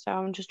ages, so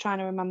I'm just trying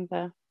to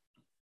remember.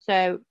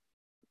 So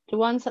the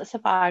ones that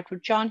survived were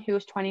John, who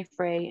was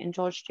 23, and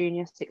George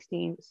Jr.,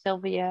 16.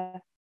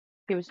 Sylvia,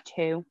 who was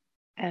 2.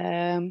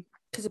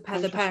 Because the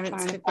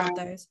parents could grab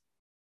those.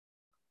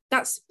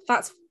 That's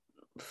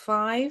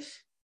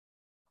 5.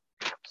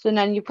 So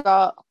then you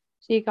got,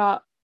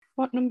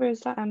 what number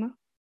is that, Emma?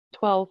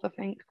 12, I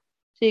think.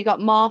 So you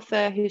got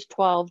Martha, who's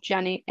 12,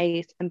 Jenny,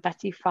 8, and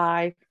Betty,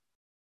 5.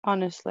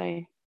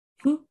 Honestly.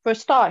 For a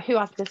start, who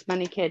has this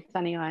many kids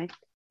anyway?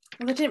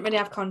 Well, they didn't really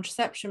have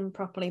contraception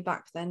properly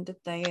back then, did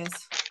they?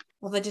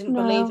 Well, they didn't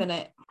believe in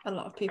it. A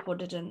lot of people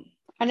didn't.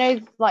 I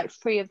know like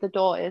 3 of the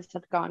daughters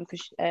had gone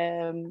because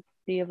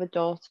the other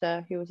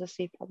daughter who was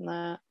asleep on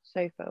the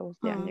sofa was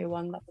the only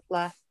one that was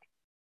left.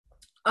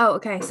 Oh,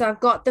 okay. So I've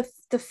got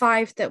the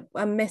 5 that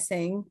are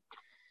missing.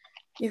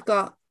 You've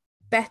got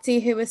Betty,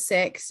 who was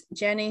 6,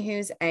 Jenny,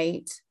 who's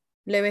 8,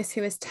 Lewis,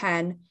 who was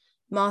 10,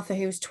 Martha,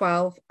 who was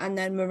 12, and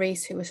then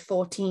Maurice, who was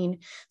 14.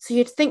 So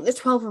you'd think the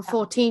 12 and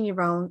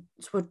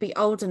 14-year-olds would be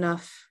old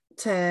enough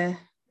to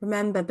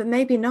remember, but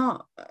maybe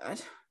not.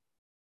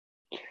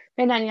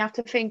 And then you have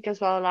to think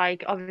as well,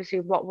 like, obviously,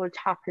 what would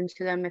happen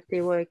to them if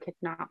they were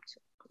kidnapped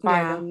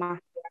by the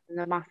mafia? And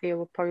the mafia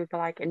would probably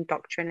like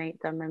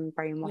indoctrinate them and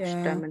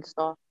brainwash them and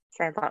stuff.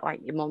 Say that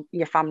like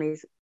your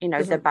family's,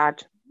 they're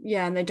bad.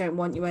 Yeah, and they don't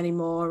want you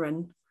anymore.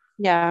 And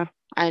yeah,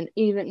 and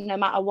even no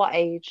matter what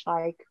age,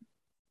 like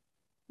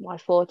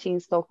 14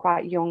 is still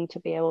quite young to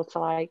be able to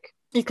like.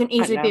 You can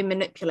easily be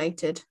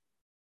manipulated.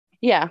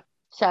 Yeah,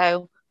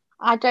 so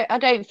I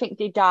don't think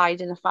they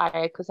died in a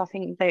fire because I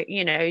think that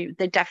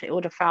they definitely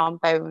would have found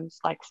bones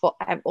like for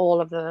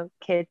all of the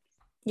kids.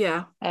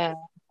 Yeah.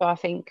 So I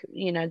think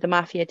the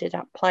mafia did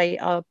play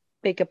a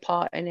bigger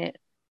part in it,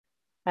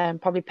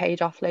 probably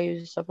paid off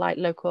loads of like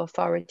local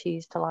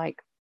authorities to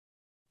like,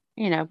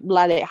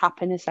 let it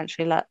happen.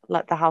 Essentially,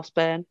 let the house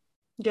burn.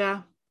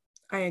 Yeah,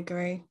 I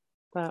agree.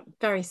 But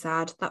very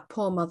sad, that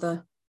poor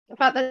mother. The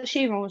fact that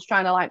she even was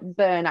trying to like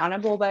burn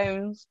animal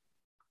bones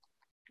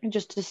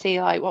just to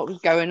see like what was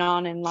going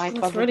on and like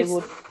whether they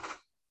would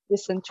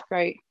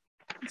disintegrate.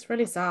 It's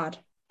really sad.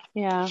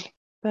 Yeah,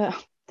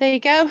 but there you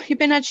go. You've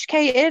been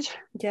educated.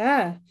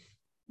 Yeah,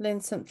 learn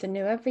something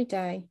new every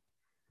day.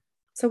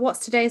 So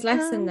what's today's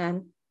lesson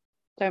then?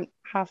 Don't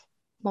have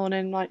more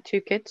than like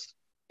 2 kids.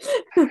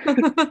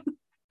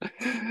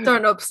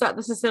 Don't upset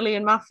the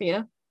Sicilian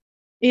mafia.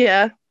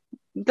 Yeah,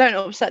 don't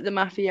upset the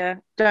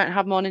mafia. Don't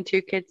have more than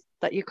 2 kids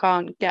that you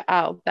can't get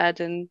out of bed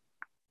and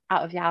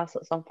out of your house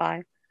that's on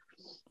fire.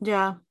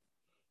 Yeah.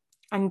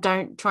 And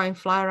don't try and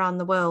fly around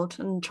the world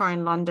and try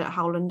and land at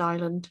Howland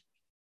Island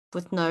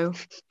with no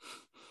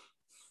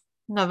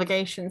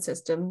navigation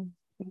system.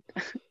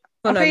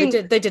 Oh no,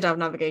 they did have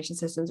navigation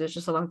systems. It was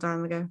just a long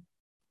time ago.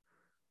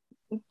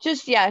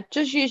 Just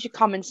use your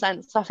common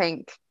sense, I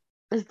think,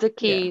 is the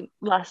key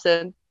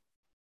lesson,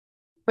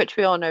 which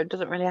we all know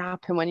doesn't really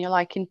happen when you're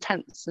like in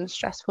tense and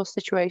stressful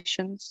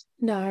situations.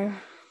 No.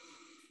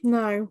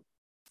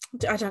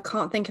 I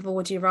can't think of a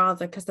would you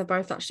rather because they're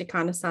both actually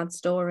kind of sad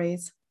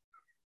stories.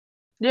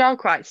 They are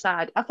quite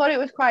sad. I thought it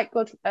was quite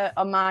good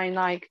on mine.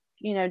 Like,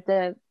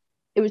 it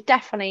was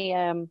definitely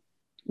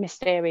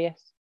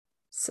mysterious.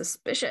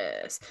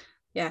 Suspicious.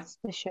 Yeah.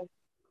 Suspicious.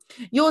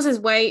 Yours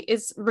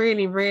is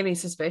really, really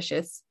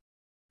suspicious.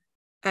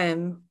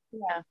 Yeah.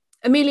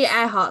 Amelia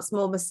Earhart's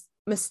more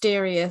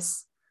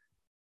mysterious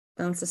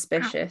than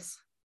suspicious.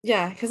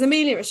 Yeah, because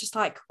Amelia is just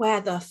like, where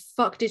the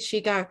fuck did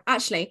she go?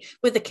 Actually,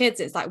 with the kids,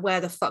 it's like,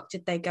 where the fuck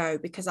did they go?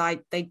 Because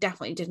they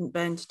definitely didn't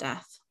burn to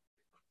death.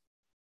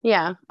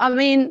 Yeah, I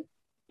mean,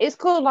 it's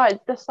called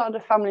like the sort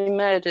of family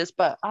murders,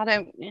 but I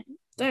don't think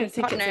it's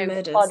a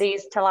murder.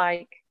 Bodies to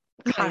like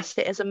class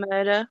it as a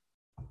murder.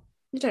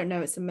 You don't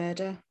know it's a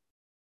murder.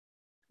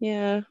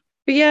 Yeah,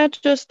 but yeah,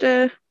 just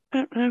I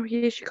don't know.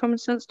 Use your common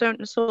sense.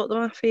 Don't assault the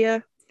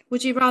mafia.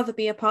 Would you rather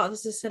be a part of the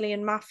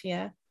Sicilian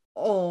mafia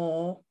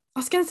or I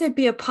was going to say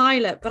be a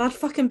pilot, but I'd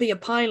fucking be a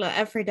pilot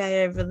every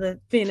day over the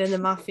being in the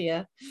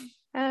mafia.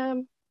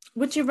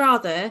 Would you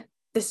rather,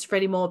 this is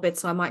really morbid,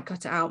 so I might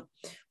cut it out.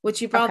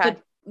 Would you rather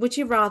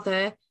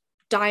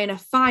die in a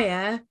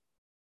fire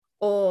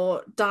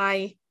or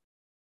die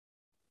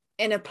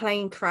in a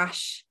plane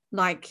crash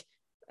like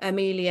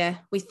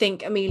we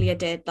think Amelia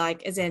did,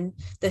 like as in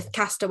the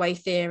castaway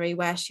theory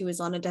where she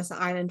was on a desert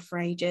island for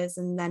ages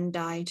and then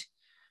died?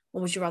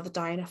 Or would you rather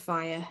die in a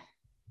fire?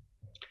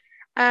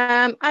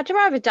 I'd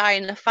rather die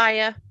in a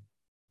fire,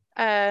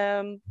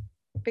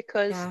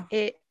 because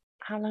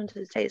how long does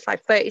it take? It's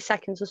like 30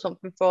 seconds or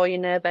something for all your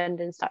nerve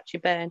endings to actually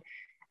burn.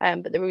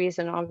 But the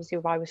reason obviously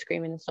why we're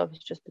screaming and stuff is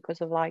just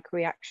because of like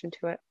reaction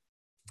to it.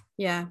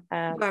 Yeah.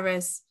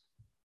 Whereas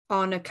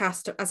on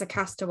as a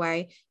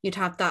castaway, you'd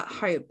have that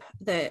hope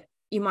that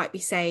you might be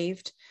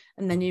saved,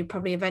 and then you'd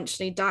probably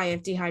eventually die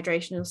of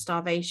dehydration or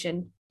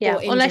starvation. Yeah,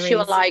 or unless you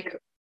were like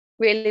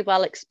really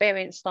well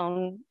experienced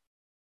on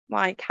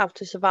like how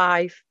to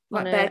survive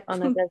on a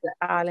desert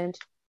island.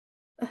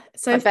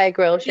 So like Bear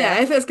Grylls,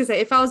 yeah. If I was gonna say,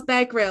 if I was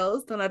Bear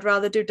Grylls, then I'd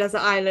rather do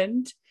desert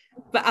island.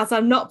 But as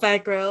I'm not Bear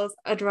Grylls,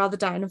 I'd rather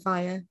die in a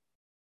fire.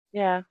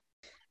 Yeah.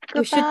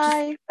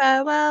 Goodbye,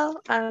 farewell,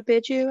 I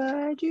bid you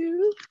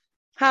adieu.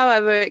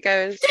 However it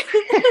goes.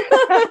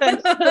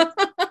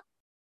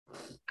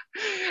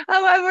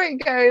 However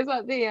it goes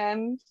at the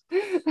end.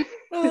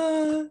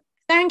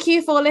 Thank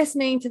you for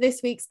listening to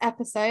this week's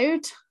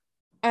episode.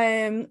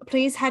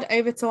 Please head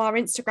over to our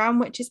Instagram,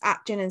 which is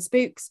 @Gin and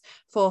Spooks,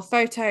 for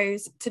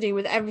photos to do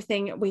with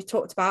everything we've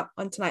talked about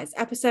on tonight's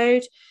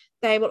episode.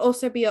 They will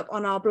also be up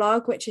on our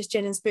blog, which is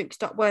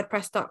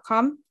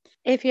ginandspooks.wordpress.com.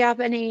 If you have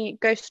any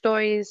ghost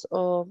stories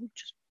or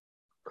just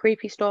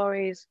creepy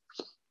stories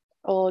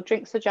or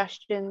drink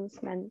suggestions,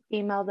 then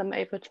email them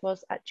over to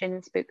us at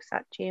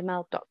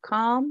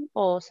ginandspooks@gmail.com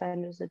or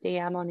send us a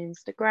DM on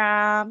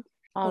Instagram.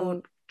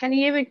 Can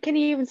you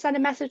even send a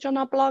message on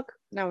our blog?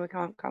 No, we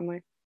can't, can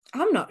we?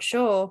 I'm not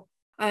sure.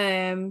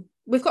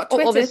 We've got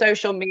Twitter. Other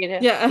social media.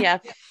 Yeah.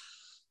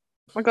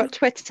 We've got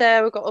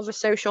Twitter, we've got other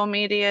social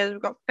media,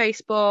 we've got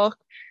Facebook.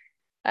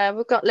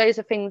 We've got loads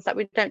of things that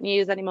we don't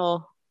use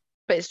anymore,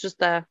 but it's just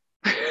there.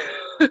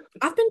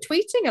 I've been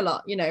tweeting a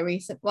lot,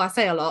 recently. Well, I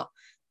say a lot,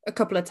 a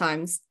couple of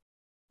times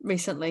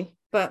recently.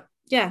 But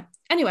yeah,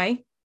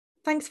 anyway,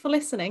 thanks for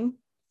listening.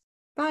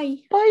 Bye.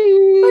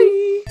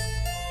 Bye.